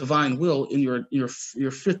this divine will in your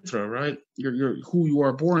fitra, right? Your who you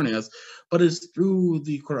are born as, but it's through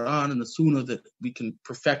the Quran and the Sunnah that we can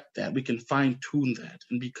perfect that, we can fine tune that,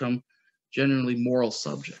 and become genuinely moral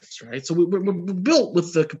subjects, right? So we're built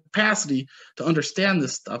with the capacity to understand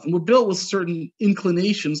this stuff, and we're built with certain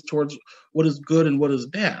inclinations towards what is good and what is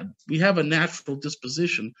bad. We have a natural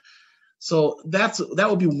disposition. So that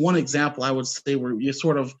would be one example, I would say, where you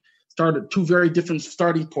sort of start at two very different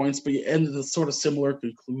starting points, but you end at a sort of similar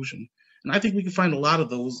conclusion. And I think we can find a lot of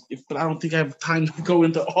those, but I don't think I have time to go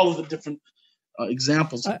into all of the different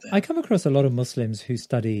examples of that. I come across a lot of Muslims who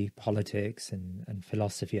study politics and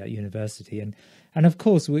philosophy at university, and of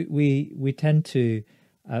course we tend to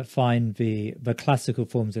find the classical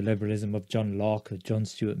forms of liberalism of John Locke or John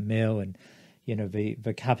Stuart Mill, and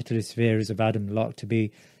the capitalist theories of Adam Locke to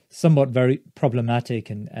be somewhat very problematic,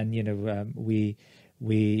 and we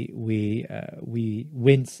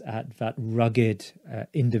wince at that rugged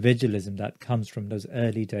individualism that comes from those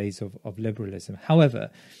early days of liberalism. However,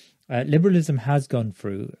 liberalism has gone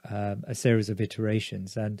through a series of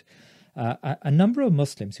iterations, and a number of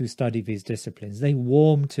Muslims who study these disciplines, they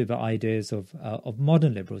warm to the ideas of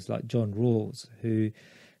modern liberals like John Rawls, who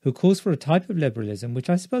calls for a type of liberalism which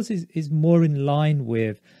I suppose is more in line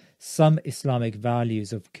with some Islamic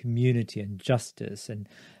values of community and justice. And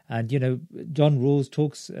John Rawls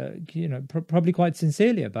talks probably quite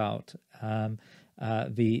sincerely about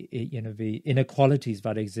the inequalities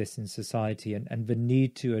that exist in society, and the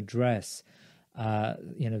need to address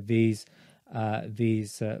these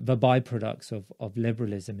the byproducts of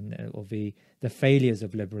liberalism or the failures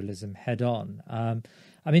of liberalism head on.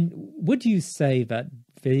 Would you say that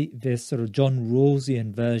this sort of John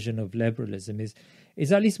Rawlsian version of liberalism is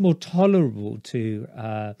at least more tolerable to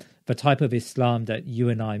the type of Islam that you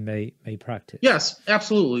and I may practice? Yes,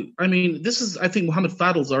 absolutely. This is, I think, Muhammad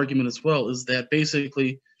Fadl's argument as well, is that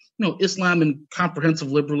basically, Islam and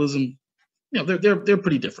comprehensive liberalism, they're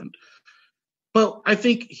pretty different. But I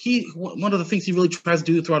think one of the things he really tries to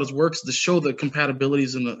do throughout his works is to show the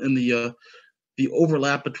compatibilities in the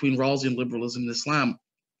overlap between Rawlsian liberalism and Islam.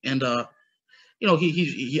 And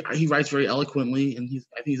he writes very eloquently, and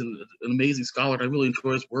I think he's an amazing scholar. I really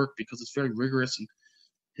enjoy his work because it's very rigorous, and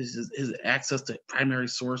his access to primary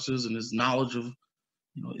sources and his knowledge of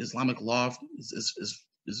Islamic law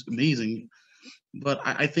is amazing. But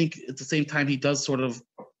I think at the same time he does sort of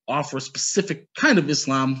offer a specific kind of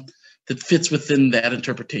Islam that fits within that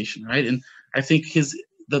interpretation, right? And I think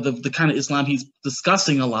the kind of Islam he's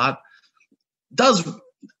discussing a lot does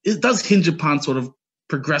hinge upon sort of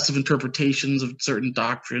progressive interpretations of certain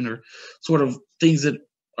doctrine, or sort of things that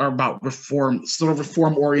are about reform, sort of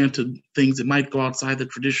reform-oriented things that might go outside the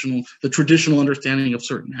traditional understanding of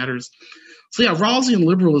certain matters. So yeah, Rawlsian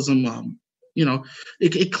liberalism,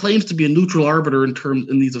 it claims to be a neutral arbiter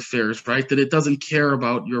in these affairs, right? That it doesn't care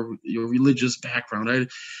about your religious background, right?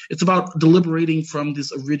 It's about deliberating from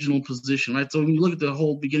this original position, right? So when you look at the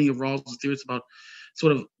whole beginning of Rawls' theory, it's about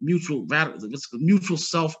sort of mutual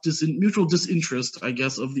disinterest, I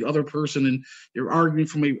guess, of the other person, and you're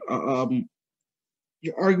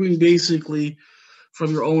arguing basically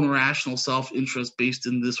from your own rational self-interest based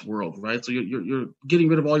in this world, right? So you're getting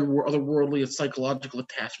rid of all your other worldly and psychological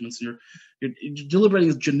attachments, and you're deliberating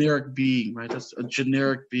as generic being, right? That's a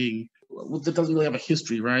generic being that doesn't really have a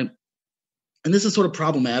history, right? And this is sort of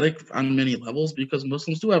problematic on many levels because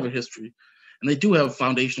Muslims do have a history, and they do have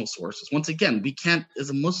foundational sources. Once again, we can't,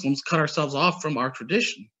 as Muslims, cut ourselves off from our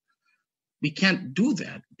tradition. We can't do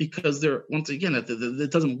that because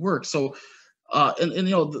it doesn't work. So,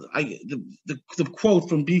 the quote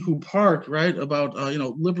from Bihu Park, right, about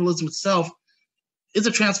liberalism itself is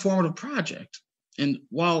a transformative project. And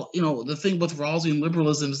while, the thing with Rawlsian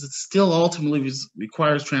liberalism is it still ultimately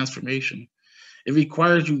requires transformation. It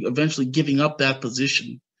requires you eventually giving up that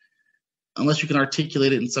position, unless you can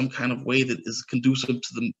articulate it in some kind of way that is conducive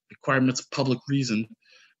to the requirements of public reason,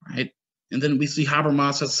 right? And then we see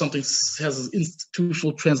Habermas has an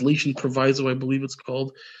institutional translation proviso, I believe it's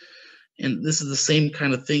called. And this is the same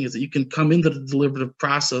kind of thing, is that you can come into the deliberative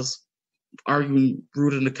process arguing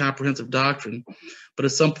rooted in a comprehensive doctrine, but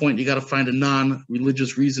at some point you got to find a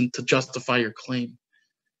non-religious reason to justify your claim.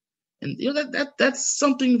 And that's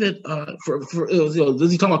something that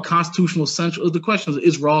does he talk about constitutional essentials? The question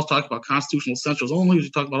is Rawls talking about constitutional essentials only, or is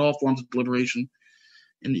he talking about all forms of deliberation?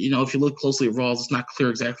 And if you look closely at Rawls, it's not clear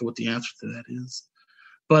exactly what the answer to that is.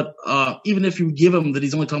 But even if you give him that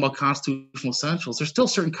he's only talking about constitutional essentials, there's still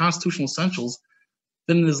certain constitutional essentials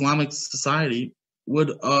that in an Islamic society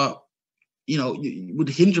would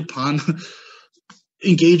hinge upon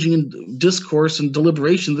engaging in discourse and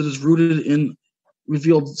deliberation that is rooted in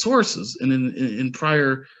revealed sources and in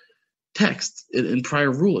prior texts, in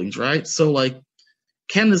prior rulings, right? So,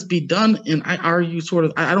 can this be done? And I argue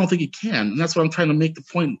I don't think it can. And that's what I'm trying to make the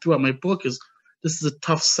point throughout my book is this is a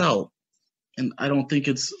tough sell. And I don't think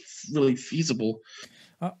it's really feasible.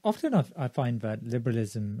 Often I find that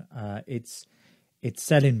liberalism, its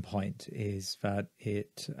selling point is that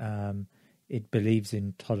it believes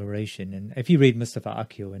in toleration. And if you read Mustafa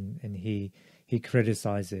Akyol, and he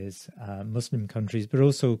criticizes Muslim countries, but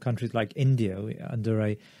also countries like India under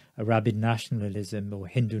a rabid nationalism or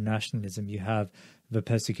Hindu nationalism, you have the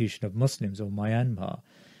persecution of Muslims, or Myanmar.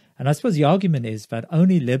 And I suppose the argument is that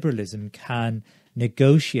only liberalism can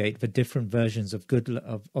negotiate the different versions of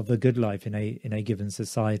the good life in a given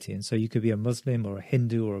society. And so you could be a Muslim or a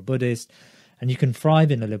Hindu or a Buddhist, and you can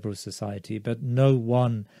thrive in a liberal society, but no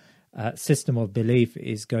one system of belief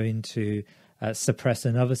is going to suppress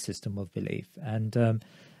another system of belief. And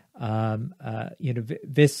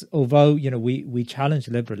this, although we challenge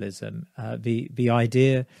liberalism, the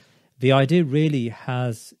idea really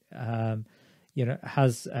has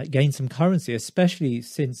gained some currency, especially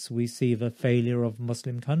since we see the failure of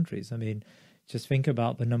Muslim countries. I mean, just think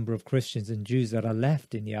about the number of Christians and Jews that are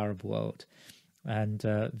left in the Arab world, and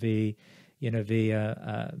the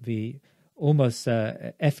almost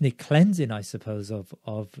ethnic cleansing, I suppose, of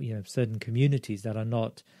certain communities that are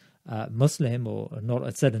not Muslim or not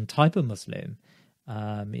a certain type of Muslim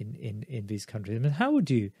in these countries. I mean, how would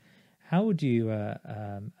you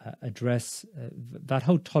address that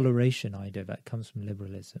whole toleration idea that comes from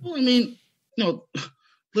liberalism? Well, I mean,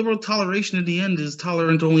 liberal toleration in the end is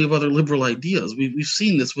tolerant only of other liberal ideas. We've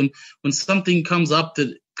seen this when something comes up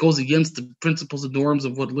that goes against the principles and norms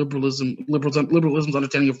of what liberalism's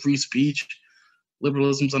understanding of free speech,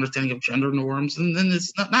 liberalism's understanding of gender norms, and then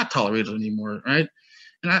it's not tolerated anymore, right?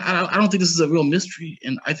 And I don't think this is a real mystery,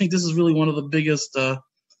 and I think this is really one of the biggest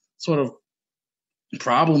sort of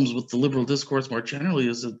problems with the liberal discourse more generally,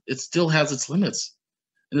 is that it still has its limits,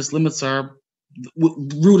 and its limits are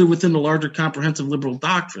rooted within the larger comprehensive liberal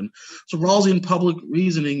doctrine. So Rawlsian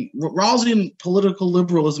Rawlsian political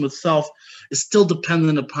liberalism itself is still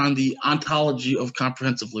dependent upon the ontology of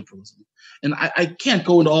comprehensive liberalism. And I can't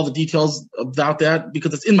go into all the details about that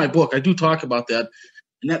because it's in my book. I do talk about that.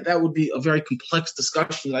 And that would be a very complex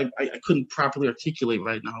discussion that I couldn't properly articulate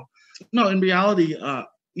right now. No, in reality,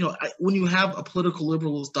 when you have a political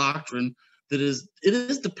liberalist doctrine it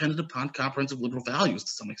is dependent upon comprehensive liberal values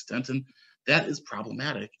to some extent, and that is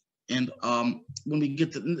problematic. And when we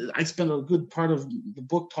get to, I spend a good part of the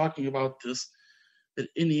book talking about this, that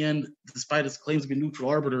in the end, despite its claims to be a neutral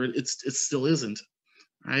arbiter, it still isn't,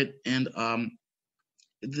 right? And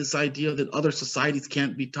this idea that other societies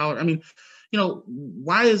can't be tolerated. I mean,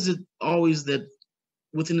 why is it always that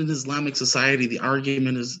within an Islamic society, the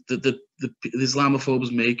argument is that the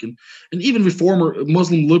Islamophobes make, and even reformer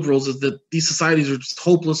Muslim liberals, is that these societies are just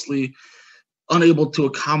hopelessly unable to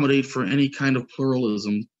accommodate for any kind of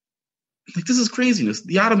pluralism. This is craziness.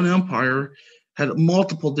 The Ottoman Empire had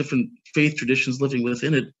multiple different faith traditions living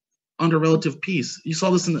within it under relative peace. You saw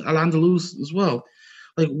this in Al-Andalus as well.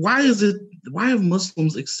 Why have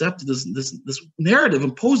Muslims accepted this narrative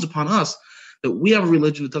imposed upon us that we have a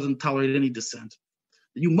religion that doesn't tolerate any dissent?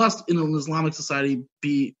 You must, in an Islamic society,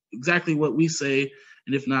 be exactly what we say,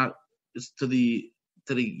 and if not, it's to the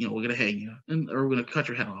we're going to hang you, or we're going to cut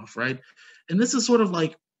your head off, right? And this is sort of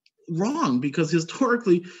wrong, because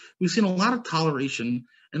historically we've seen a lot of toleration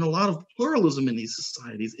and a lot of pluralism in these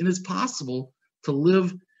societies, and it's possible to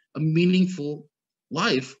live a meaningful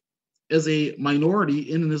life as a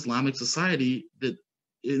minority in an Islamic society.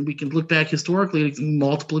 And we can look back historically at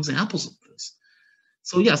multiple examples of this.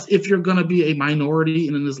 So yes, if you're going to be a minority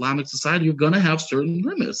in an Islamic society, you're going to have certain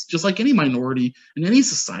limits, just like any minority in any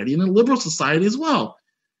society, in a liberal society as well,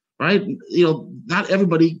 right? Not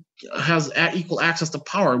everybody has equal access to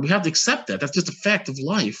power. We have to accept that. That's just a fact of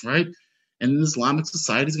life, right? And an Islamic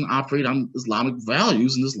society is going to operate on Islamic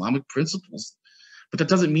values and Islamic principles. But that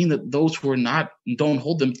doesn't mean that those who are not and don't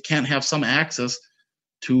hold them can't have some access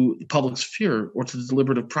to the public sphere or to the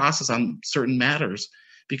deliberative process on certain matters,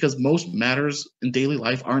 because most matters in daily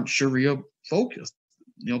life aren't Sharia focused.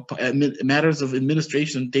 Matters of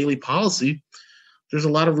administration and daily policy, there's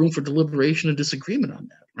a lot of room for deliberation and disagreement on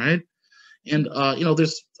that, right? And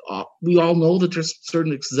we all know that there's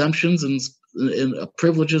certain exemptions and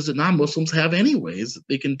privileges that non-Muslims have anyways.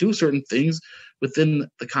 They can do certain things within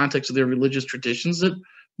the context of their religious traditions that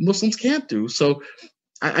Muslims can't do. So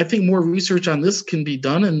I think more research on this can be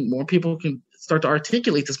done, and more people can start to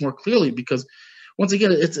articulate this more clearly, because once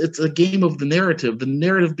again, it's a game of the narrative. The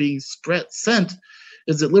narrative being sent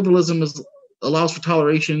is that liberalism allows for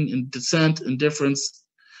toleration and dissent and difference,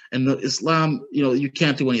 and Islam, you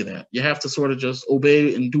can't do any of that. You have to sort of just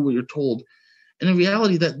obey and do what you're told. And in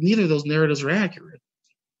reality, that neither of those narratives are accurate.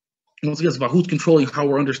 And once again, it's about who's controlling how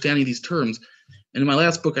we're understanding these terms. And in my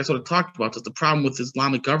last book, I sort of talked about this. The problem with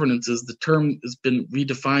Islamic governance is the term has been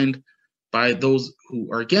redefined by those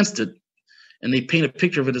who are against it, and they paint a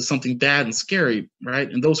picture of it as something bad and scary, right?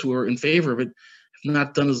 And those who are in favor of it have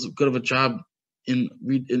not done as good of a job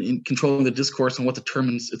in controlling the discourse on what the term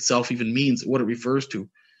itself even means, what it refers to.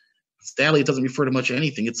 Sadly, it doesn't refer to much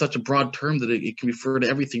anything. It's such a broad term that it can refer to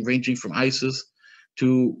everything, ranging from ISIS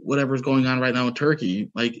to whatever's going on right now in Turkey.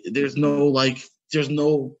 Like, there's no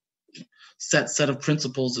set of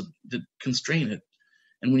principles that constrain it.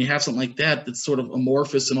 And when you have something like that that's sort of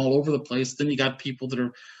amorphous and all over the place, then you got people that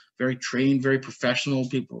are very trained, very professional,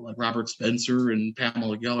 people like Robert Spencer and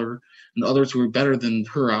Pamela Geller and others who are better than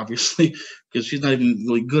her, obviously, because she's not even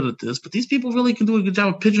really good at this. But these people really can do a good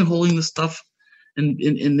job of pigeonholing this stuff and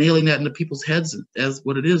nailing that into people's heads as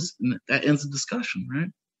what it is. And that ends the discussion, right?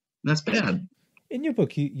 And that's bad. In your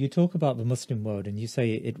book, you talk about the Muslim world, and you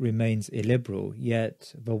say it remains illiberal,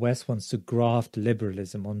 yet the West wants to graft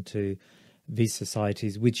liberalism onto these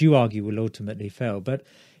societies, which you argue will ultimately fail. But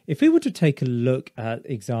if we were to take a look at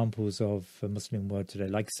examples of the Muslim world today,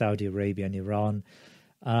 like Saudi Arabia and Iran,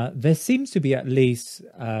 there seems to be, at least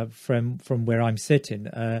from where I'm sitting,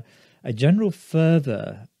 a general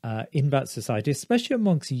fervor in that society, especially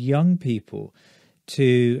amongst young people,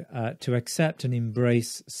 to accept and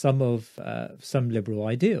embrace some liberal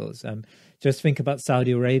ideals. Just think about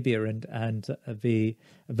Saudi Arabia and the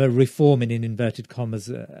reform, in inverted commas,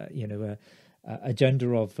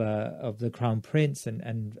 agenda of the Crown Prince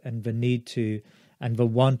and the need to, and the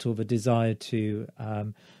want or the desire to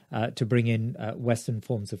bring in Western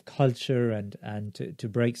forms of culture and to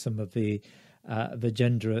break some of the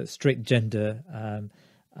strict gender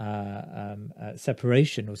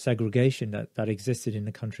separation or segregation that existed in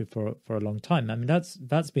the country for a long time. I mean,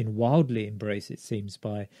 that's been wildly embraced, it seems,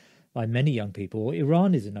 by many young people.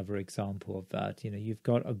 Iran is another example of that. You've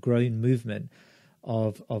got a growing movement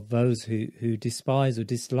of those who despise or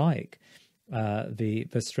dislike the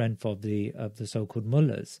strength of the so-called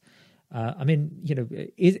mullahs. I mean,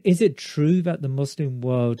 is it true that the Muslim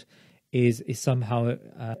world is somehow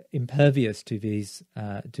impervious to these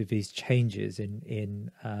changes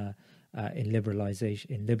in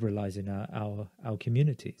liberalizing our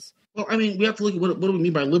communities? Well, I mean, we have to look at what do we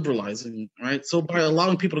mean by liberalizing, right? So by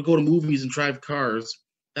allowing people to go to movies and drive cars,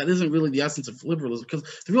 that isn't really the essence of liberalism,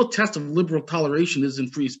 because the real test of liberal toleration is in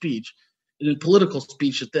free speech and in political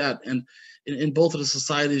speech at that. And in both of the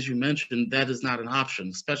societies you mentioned, that is not an option,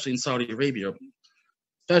 especially in Saudi Arabia.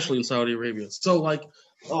 So, like,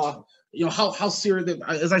 how serious,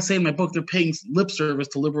 as I say in my book, they're paying lip service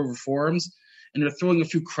to liberal reforms, and they're throwing a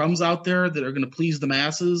few crumbs out there that are going to please the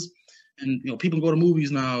masses. And people can go to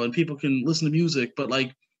movies now, and people can listen to music, but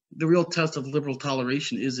like the real test of liberal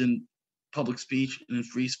toleration is in public speech and in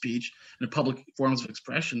free speech and in public forms of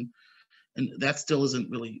expression, and that still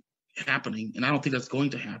isn't really happening, and I don't think that's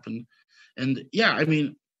going to happen. And yeah, I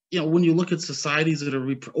mean, when you look at societies that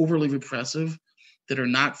are overly repressive, that are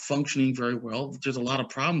not functioning very well, there's a lot of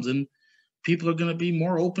problems, and people are going to be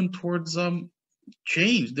more open towards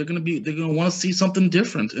change. They're going to want to see something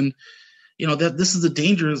different. And that this is the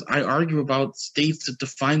dangers I argue about states that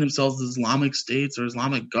define themselves as Islamic states or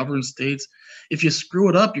Islamic governed states. If you screw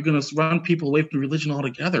it up, you're going to run people away from religion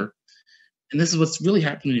altogether. And this is what's really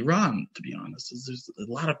happened in Iran, to be honest, is there's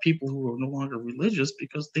a lot of people who are no longer religious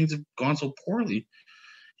because things have gone so poorly.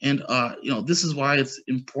 And, this is why it's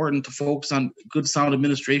important to focus on good, sound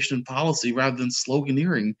administration and policy rather than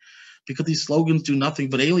sloganeering. because these slogans do nothing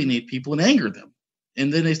but alienate people and anger them.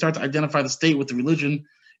 And then they start to identify the state with the religion.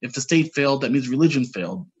 If the state failed, that means religion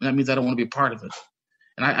failed. And that means I don't want to be a part of it.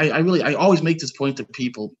 And I always make this point to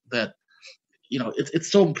people that,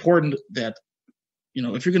 it's so important that,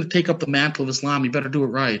 if you're going to take up the mantle of Islam, you better do it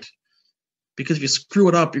right. Because if you screw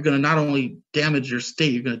it up, you're going to not only damage your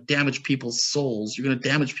state, you're going to damage people's souls. You're going to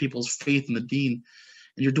damage people's faith in the deen.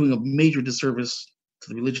 And you're doing a major disservice to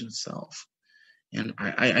the religion itself. And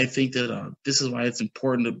I think that this is why it's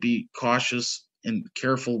important to be cautious and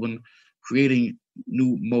careful when creating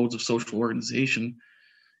new modes of social organization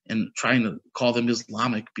and trying to call them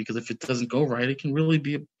Islamic, because if it doesn't go right, it can really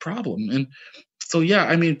be a problem. And so, yeah,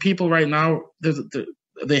 I mean, people right now,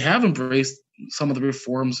 they have embraced some of the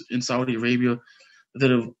reforms in Saudi Arabia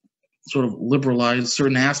that have sort of liberalized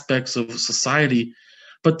certain aspects of society.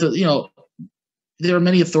 But, there are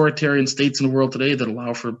many authoritarian states in the world today that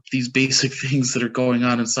allow for these basic things that are going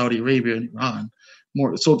on in Saudi Arabia and Iran.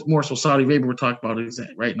 More so Saudi Arabia we're talking about is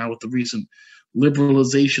that right now with the recent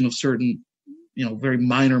liberalization of certain, very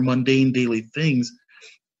minor, mundane daily things.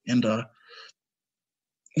 And,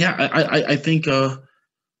 I think, the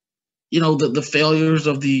failures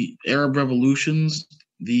of the Arab revolutions,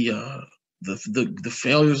 the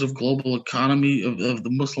failures of global economy, of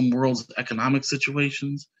the Muslim world's economic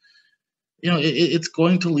situations, it's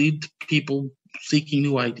going to lead to people seeking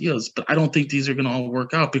new ideas. But I don't think these are going to all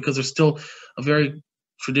work out, because there's still a very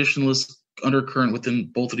traditionalist undercurrent within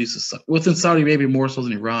both of these, within Saudi Arabia more so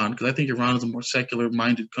than Iran, because I think Iran is a more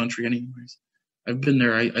secular-minded country anyways. I've been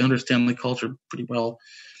there. I understand the culture pretty well.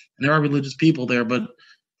 And there are religious people there, but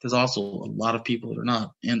there's also a lot of people that are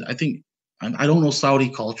not. And I think, I don't know Saudi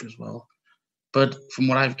culture as well, but from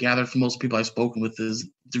what I've gathered from most people I've spoken with is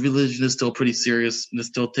the religion is still pretty serious and is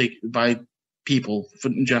still taken by people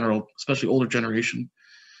in general, especially older generation.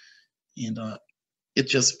 And it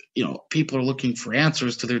just, people are looking for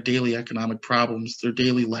answers to their daily economic problems, their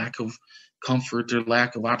daily lack of comfort, their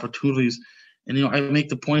lack of opportunities. And, I make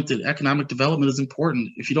the point that economic development is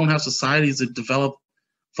important. If you don't have societies that develop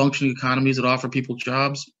functioning economies that offer people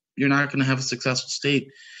jobs, you're not going to have a successful state.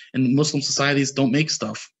 And Muslim societies don't make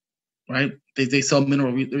stuff, right? They sell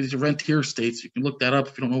mineral. These are rentier states. You can look that up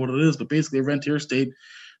if you don't know what it is. But basically, a rentier state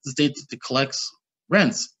is a state that collects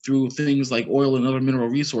rents through things like oil and other mineral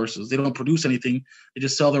resources. They don't produce anything. They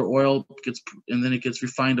just sell their oil, and then it gets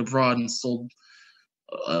refined abroad and sold,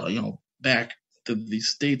 back to these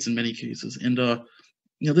states in many cases. And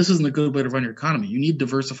this isn't a good way to run your economy. You need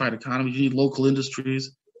diversified economies. You need local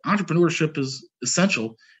industries. Entrepreneurship is essential,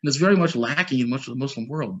 and it's very much lacking in much of the Muslim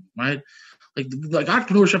world, right? Like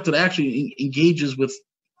entrepreneurship that actually engages with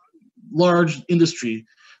large industry,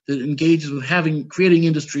 that engages with creating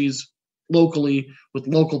industries locally with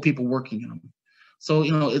local people working in them. So,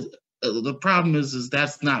 the problem is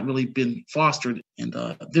that's not really been fostered, and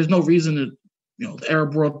there's no reason that, the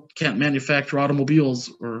Arab world can't manufacture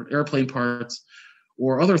automobiles or airplane parts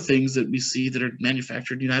or other things that we see that are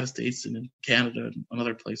manufactured in the United States and in Canada and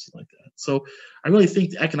other places like that. So I really think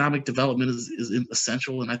the economic development is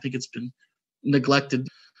essential, and I think it's been neglected.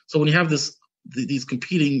 So when you have these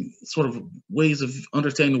competing sort of ways of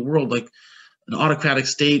understanding the world, like an autocratic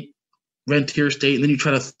state, rentier state, and then you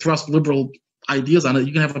try to thrust liberal ideas on it,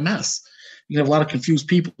 you can have a mess. You can have a lot of confused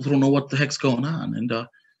people who don't know what the heck's going on. And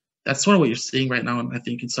that's sort of what you're seeing right now, I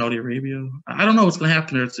think, in Saudi Arabia. I don't know what's going to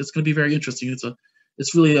happen there. It's going to be very interesting.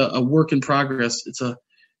 It's really a work in progress. It's a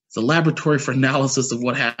laboratory for analysis of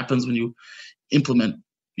what happens when you implement,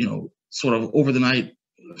 sort of over the night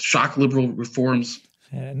shock liberal reforms.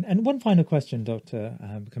 And one final question, Dr.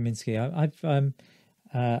 Kaminski.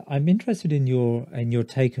 I'm interested in your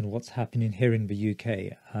take on what's happening here in the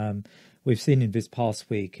UK. We've seen in this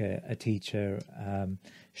past week a teacher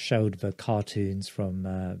showed the cartoons from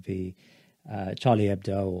the Charlie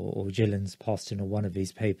Hebdo or Gillen's Post, or one of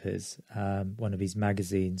these papers, one of these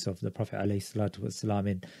magazines of the Prophet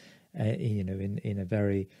ﷺ in a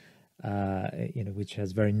very which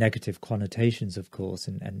has very negative connotations, of course,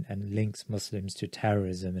 and links Muslims to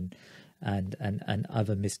terrorism and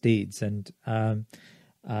other misdeeds. And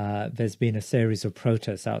there's been a series of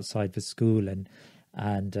protests outside the school, and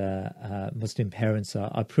Muslim parents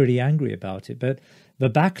are pretty angry about it. But the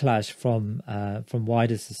backlash from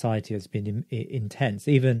wider society has been intense.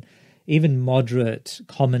 Even moderate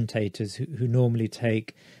commentators who normally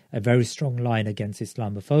take a very strong line against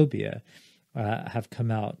Islamophobia have come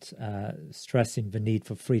out stressing the need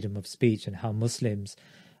for freedom of speech and how Muslims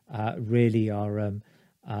really are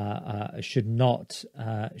should not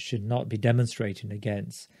be demonstrating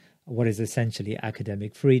against what is essentially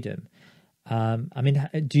academic freedom.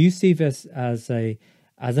 Do you see this as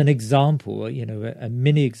as an example, a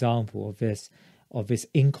mini example of this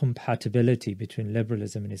incompatibility between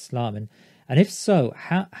liberalism and Islam? And if so,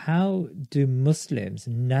 how do Muslims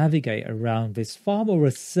navigate around this far more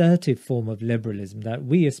assertive form of liberalism that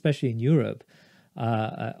we, especially in Europe,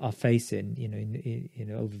 are facing,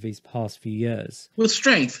 over these past few years? With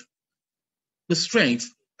strength.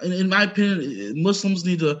 And in my opinion, Muslims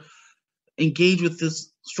need to engage with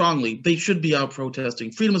this strongly. They should be out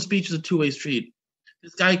protesting. Freedom of speech is a two-way street.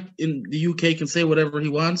 This guy in the UK can say whatever he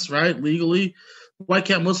wants, right, legally. Why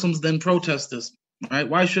can't Muslims then protest this, right?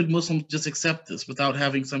 Why should Muslims just accept this without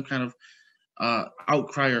having some kind of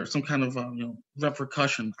outcry or some kind of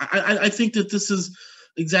repercussion? I think that this is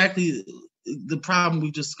exactly the problem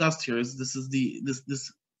we've discussed here. Is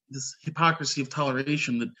this hypocrisy of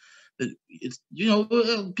toleration that it's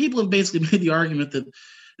people have basically made the argument that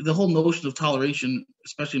the whole notion of toleration,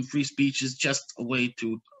 especially in free speech, is just a way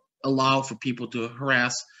to allow for people to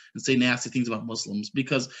harass and say nasty things about Muslims,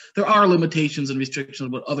 because there are limitations and restrictions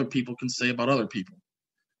on what other people can say about other people.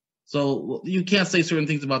 So you can't say certain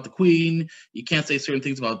things about the Queen, you can't say certain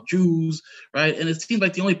things about Jews, right? And it seems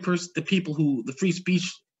like the people who the free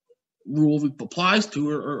speech rule applies to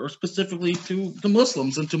are specifically to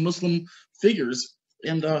Muslims and to Muslim figures.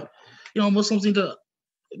 And Muslims need to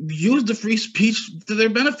use the free speech to their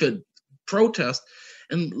benefit, protest,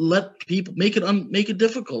 and let people make it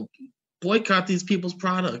difficult. Boycott these people's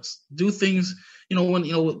products. Do things.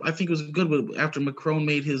 I think it was good after Macron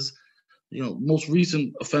made his most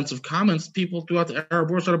recent offensive comments. People throughout the Arab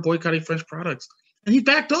world started boycotting French products, and he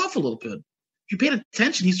backed off a little bit. If you paid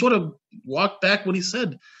attention, he sort of walked back what he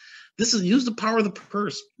said. This is use the power of the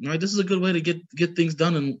purse. Right? This is a good way to get things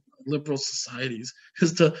done in liberal societies,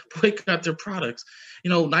 is to boycott their products.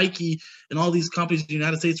 Nike and all these companies in the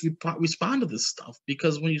United States respond to this stuff,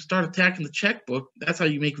 because when you start attacking the checkbook, that's how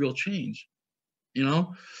you make real change.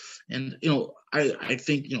 And I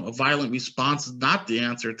think a violent response is not the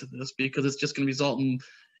answer to this, because it's just going to result in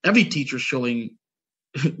every teacher showing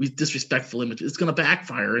disrespectful images. It's going to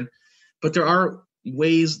backfire. But there are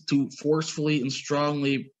ways to forcefully and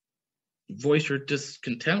strongly voice your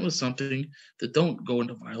discontent with something that don't go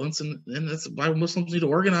into violence, and that's why Muslims need to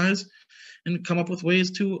organize and come up with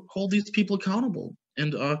ways to hold these people accountable.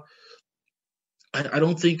 And I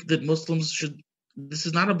don't think that Muslims should. This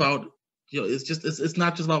is not about it's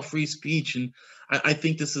not just about free speech, and I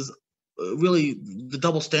think this is really the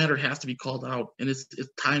double standard has to be called out, and it's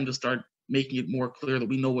time to start making it more clear that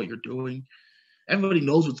we know what you're doing. Everybody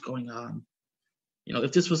knows what's going on.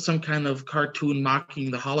 If this was some kind of cartoon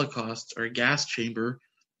mocking the Holocaust or a gas chamber,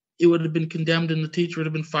 it would have been condemned and the teacher would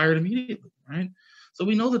have been fired immediately, right? So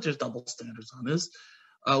we know that there's double standards on this.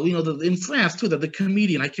 We know that in France, too, that the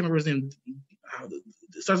comedian, I can't remember his name,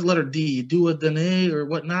 it starts with the letter D, Douadanay or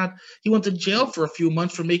whatnot. He went to jail for a few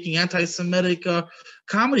months for making anti-Semitic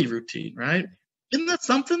comedy routine, right? Isn't that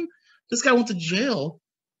something? This guy went to jail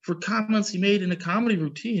for comments he made in a comedy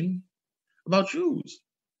routine about Jews.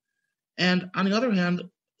 And on the other hand,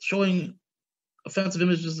 showing offensive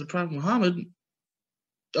images of the Prophet Muhammad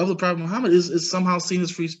is somehow seen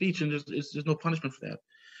as free speech, and there's no punishment for that.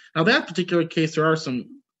 Now, that particular case, there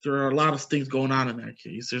are a lot of things going on in that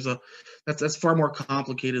case. That's far more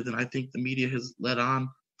complicated than I think the media has let on.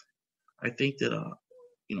 I think that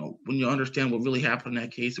when you understand what really happened in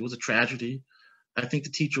that case, it was a tragedy. I think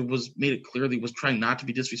the teacher made it clear that he was trying not to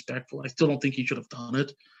be disrespectful. I still don't think he should have done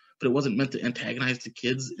it, but it wasn't meant to antagonize the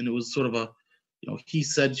kids, and it was sort of a he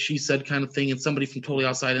said, she said kind of thing, and somebody from totally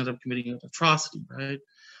outside ends up committing an atrocity, right?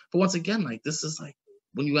 But once again, this is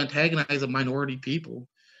when you antagonize a minority people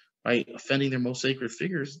by offending their most sacred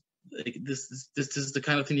figures, this is the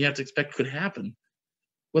kind of thing you have to expect could happen.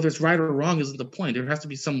 Whether it's right or wrong isn't the point. There has to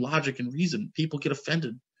be some logic and reason. People get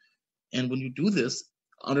offended, and when you do this,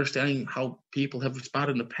 understanding how people have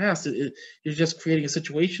responded in the past, you're just creating a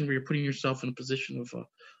situation where you're putting yourself in a position of a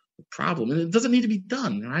problem, and it doesn't need to be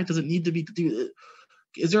done, right? Does it need to be?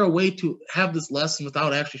 Is there a way to have this lesson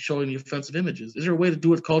without actually showing the offensive images? Is there a way to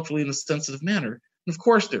do it culturally in a sensitive manner? And of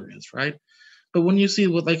course there is, right? But when you see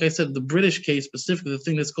like I said, the British case specifically, the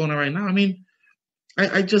thing that's going on right now,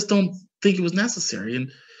 I just don't think it was necessary,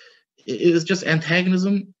 and it was just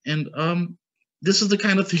antagonism. And this is the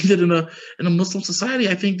kind of thing that in a Muslim society,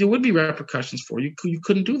 I think there would be repercussions for. You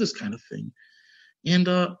couldn't do this kind of thing, and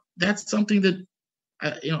that's something that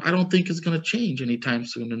I don't think is going to change anytime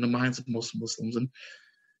soon in the minds of most Muslims. And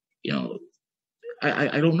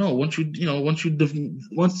I don't know. Once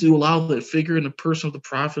you allow the figure and the person of the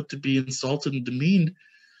Prophet to be insulted and demeaned,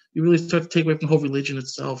 you really start to take away from the whole religion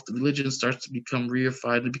itself. The religion starts to become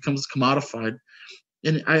reified. It becomes commodified.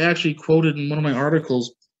 And I actually quoted in one of my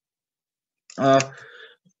articles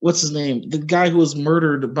what's his name? The guy who was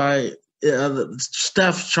murdered by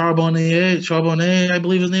Steph Charbonnet, I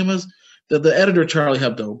believe his name was, the editor of Charlie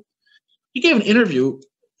Hebdo. He gave an interview,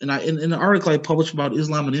 in an article I published about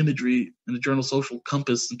Islam and imagery in the journal Social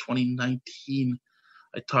Compass in 2019.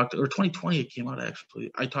 or 2020 it came out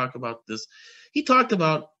actually. I talk about this. He talked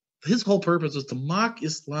about his whole purpose was to mock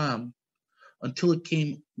Islam until it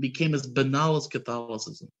became as banal as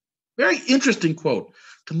Catholicism. Very interesting quote.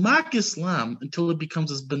 To mock Islam until it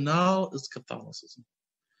becomes as banal as Catholicism.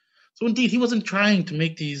 So indeed, he wasn't trying to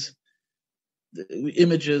make these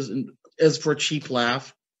images as for a cheap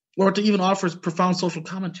laugh or to even offer profound social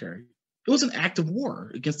commentary. It was an act of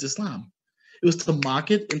war against Islam. It was to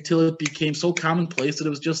mock it until it became so commonplace that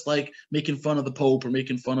it was just like making fun of the Pope or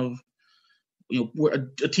making fun of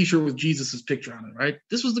a T-shirt with Jesus' picture on it, right?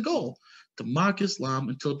 This was the goal, to mock Islam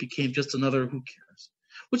until it became just another who cares,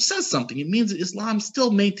 which says something. It means that Islam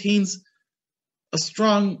still maintains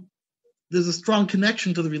there's a strong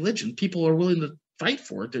connection to the religion. People are willing to fight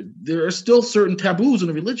for it. There are still certain taboos in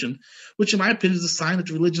the religion, which in my opinion is a sign that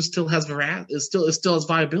the religion still has still has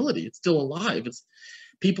viability. It's still alive.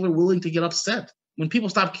 People are willing to get upset when people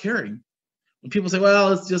stop caring. When people say,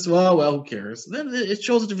 well, it's just, well, who cares? Then it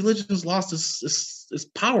shows that the religion has lost its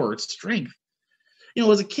power, its strength.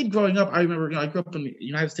 As a kid growing up, I remember, I grew up in the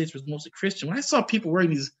United States, was mostly Christian. When I saw people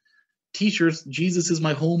wearing these T-shirts, Jesus is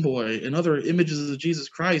my homeboy, and other images of Jesus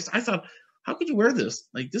Christ, I thought, how could you wear this?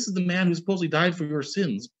 Like, this is the man who supposedly died for your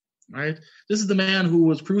sins, right? This is the man who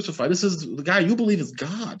was crucified. This is the guy you believe is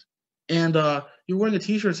God. And you're wearing a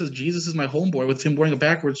T-shirt that says Jesus is my homeboy with him wearing a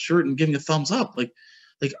backwards shirt and giving a thumbs up. Like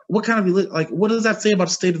what kind of what does that say about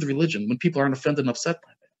the state of the religion when people aren't offended and upset by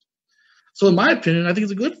that? So in my opinion, I think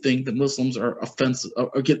it's a good thing that Muslims are offensive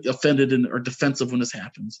or get offended and are defensive when this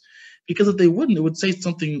happens, because if they wouldn't, it would say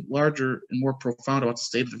something larger and more profound about the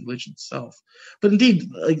state of the religion itself. But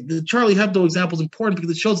indeed, like the Charlie Hebdo example is important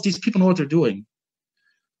because it shows these people know what they're doing.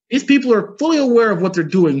 These people are fully aware of what they're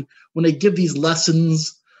doing when they give these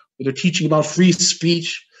lessons, when they're teaching about free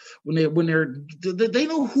speech, they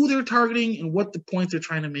know who they're targeting and what the point they're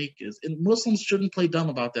trying to make is. And Muslims shouldn't play dumb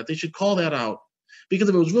about that. They should call that out. Because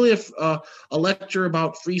if it was really a lecture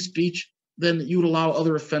about free speech, then you would allow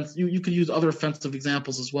other offense. You could use other offensive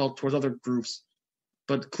examples as well towards other groups.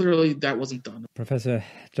 But clearly that wasn't done. Professor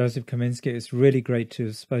Joseph Kaminski, it's really great to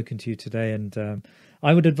have spoken to you today. And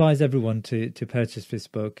I would advise everyone to purchase this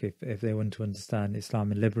book if they want to understand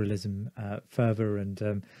Islam and liberalism further.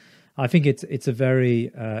 And I think it's a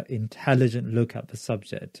very intelligent look at the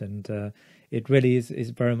subject, and it really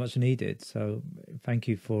is very much needed. So thank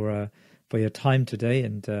you for your time today,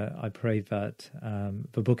 and I pray that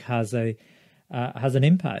the book has an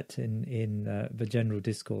impact in the general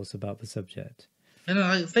discourse about the subject. And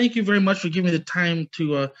I thank you very much for giving me the time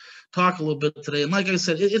to talk a little bit today. And like I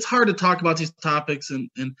said, it's hard to talk about these topics, and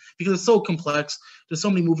because it's so complex, there's so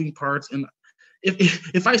many moving parts. And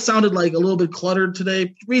if I sounded like a little bit cluttered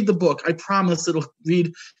today, read the book. I promise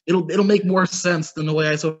it'll make more sense than the way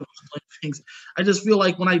I sort of explain things. I just feel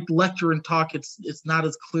like when I lecture and talk, it's not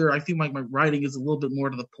as clear. I feel like my writing is a little bit more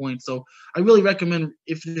to the point. So I really recommend,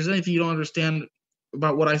 if there's anything you don't understand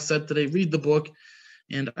about what I said today, read the book.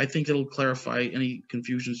 And I think it'll clarify any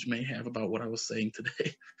confusions you may have about what I was saying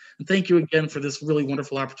today. And thank you again for this really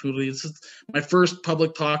wonderful opportunity. This is my first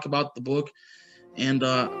public talk about the book. And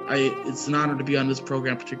it's an honor to be on this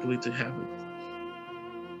program, particularly to have it.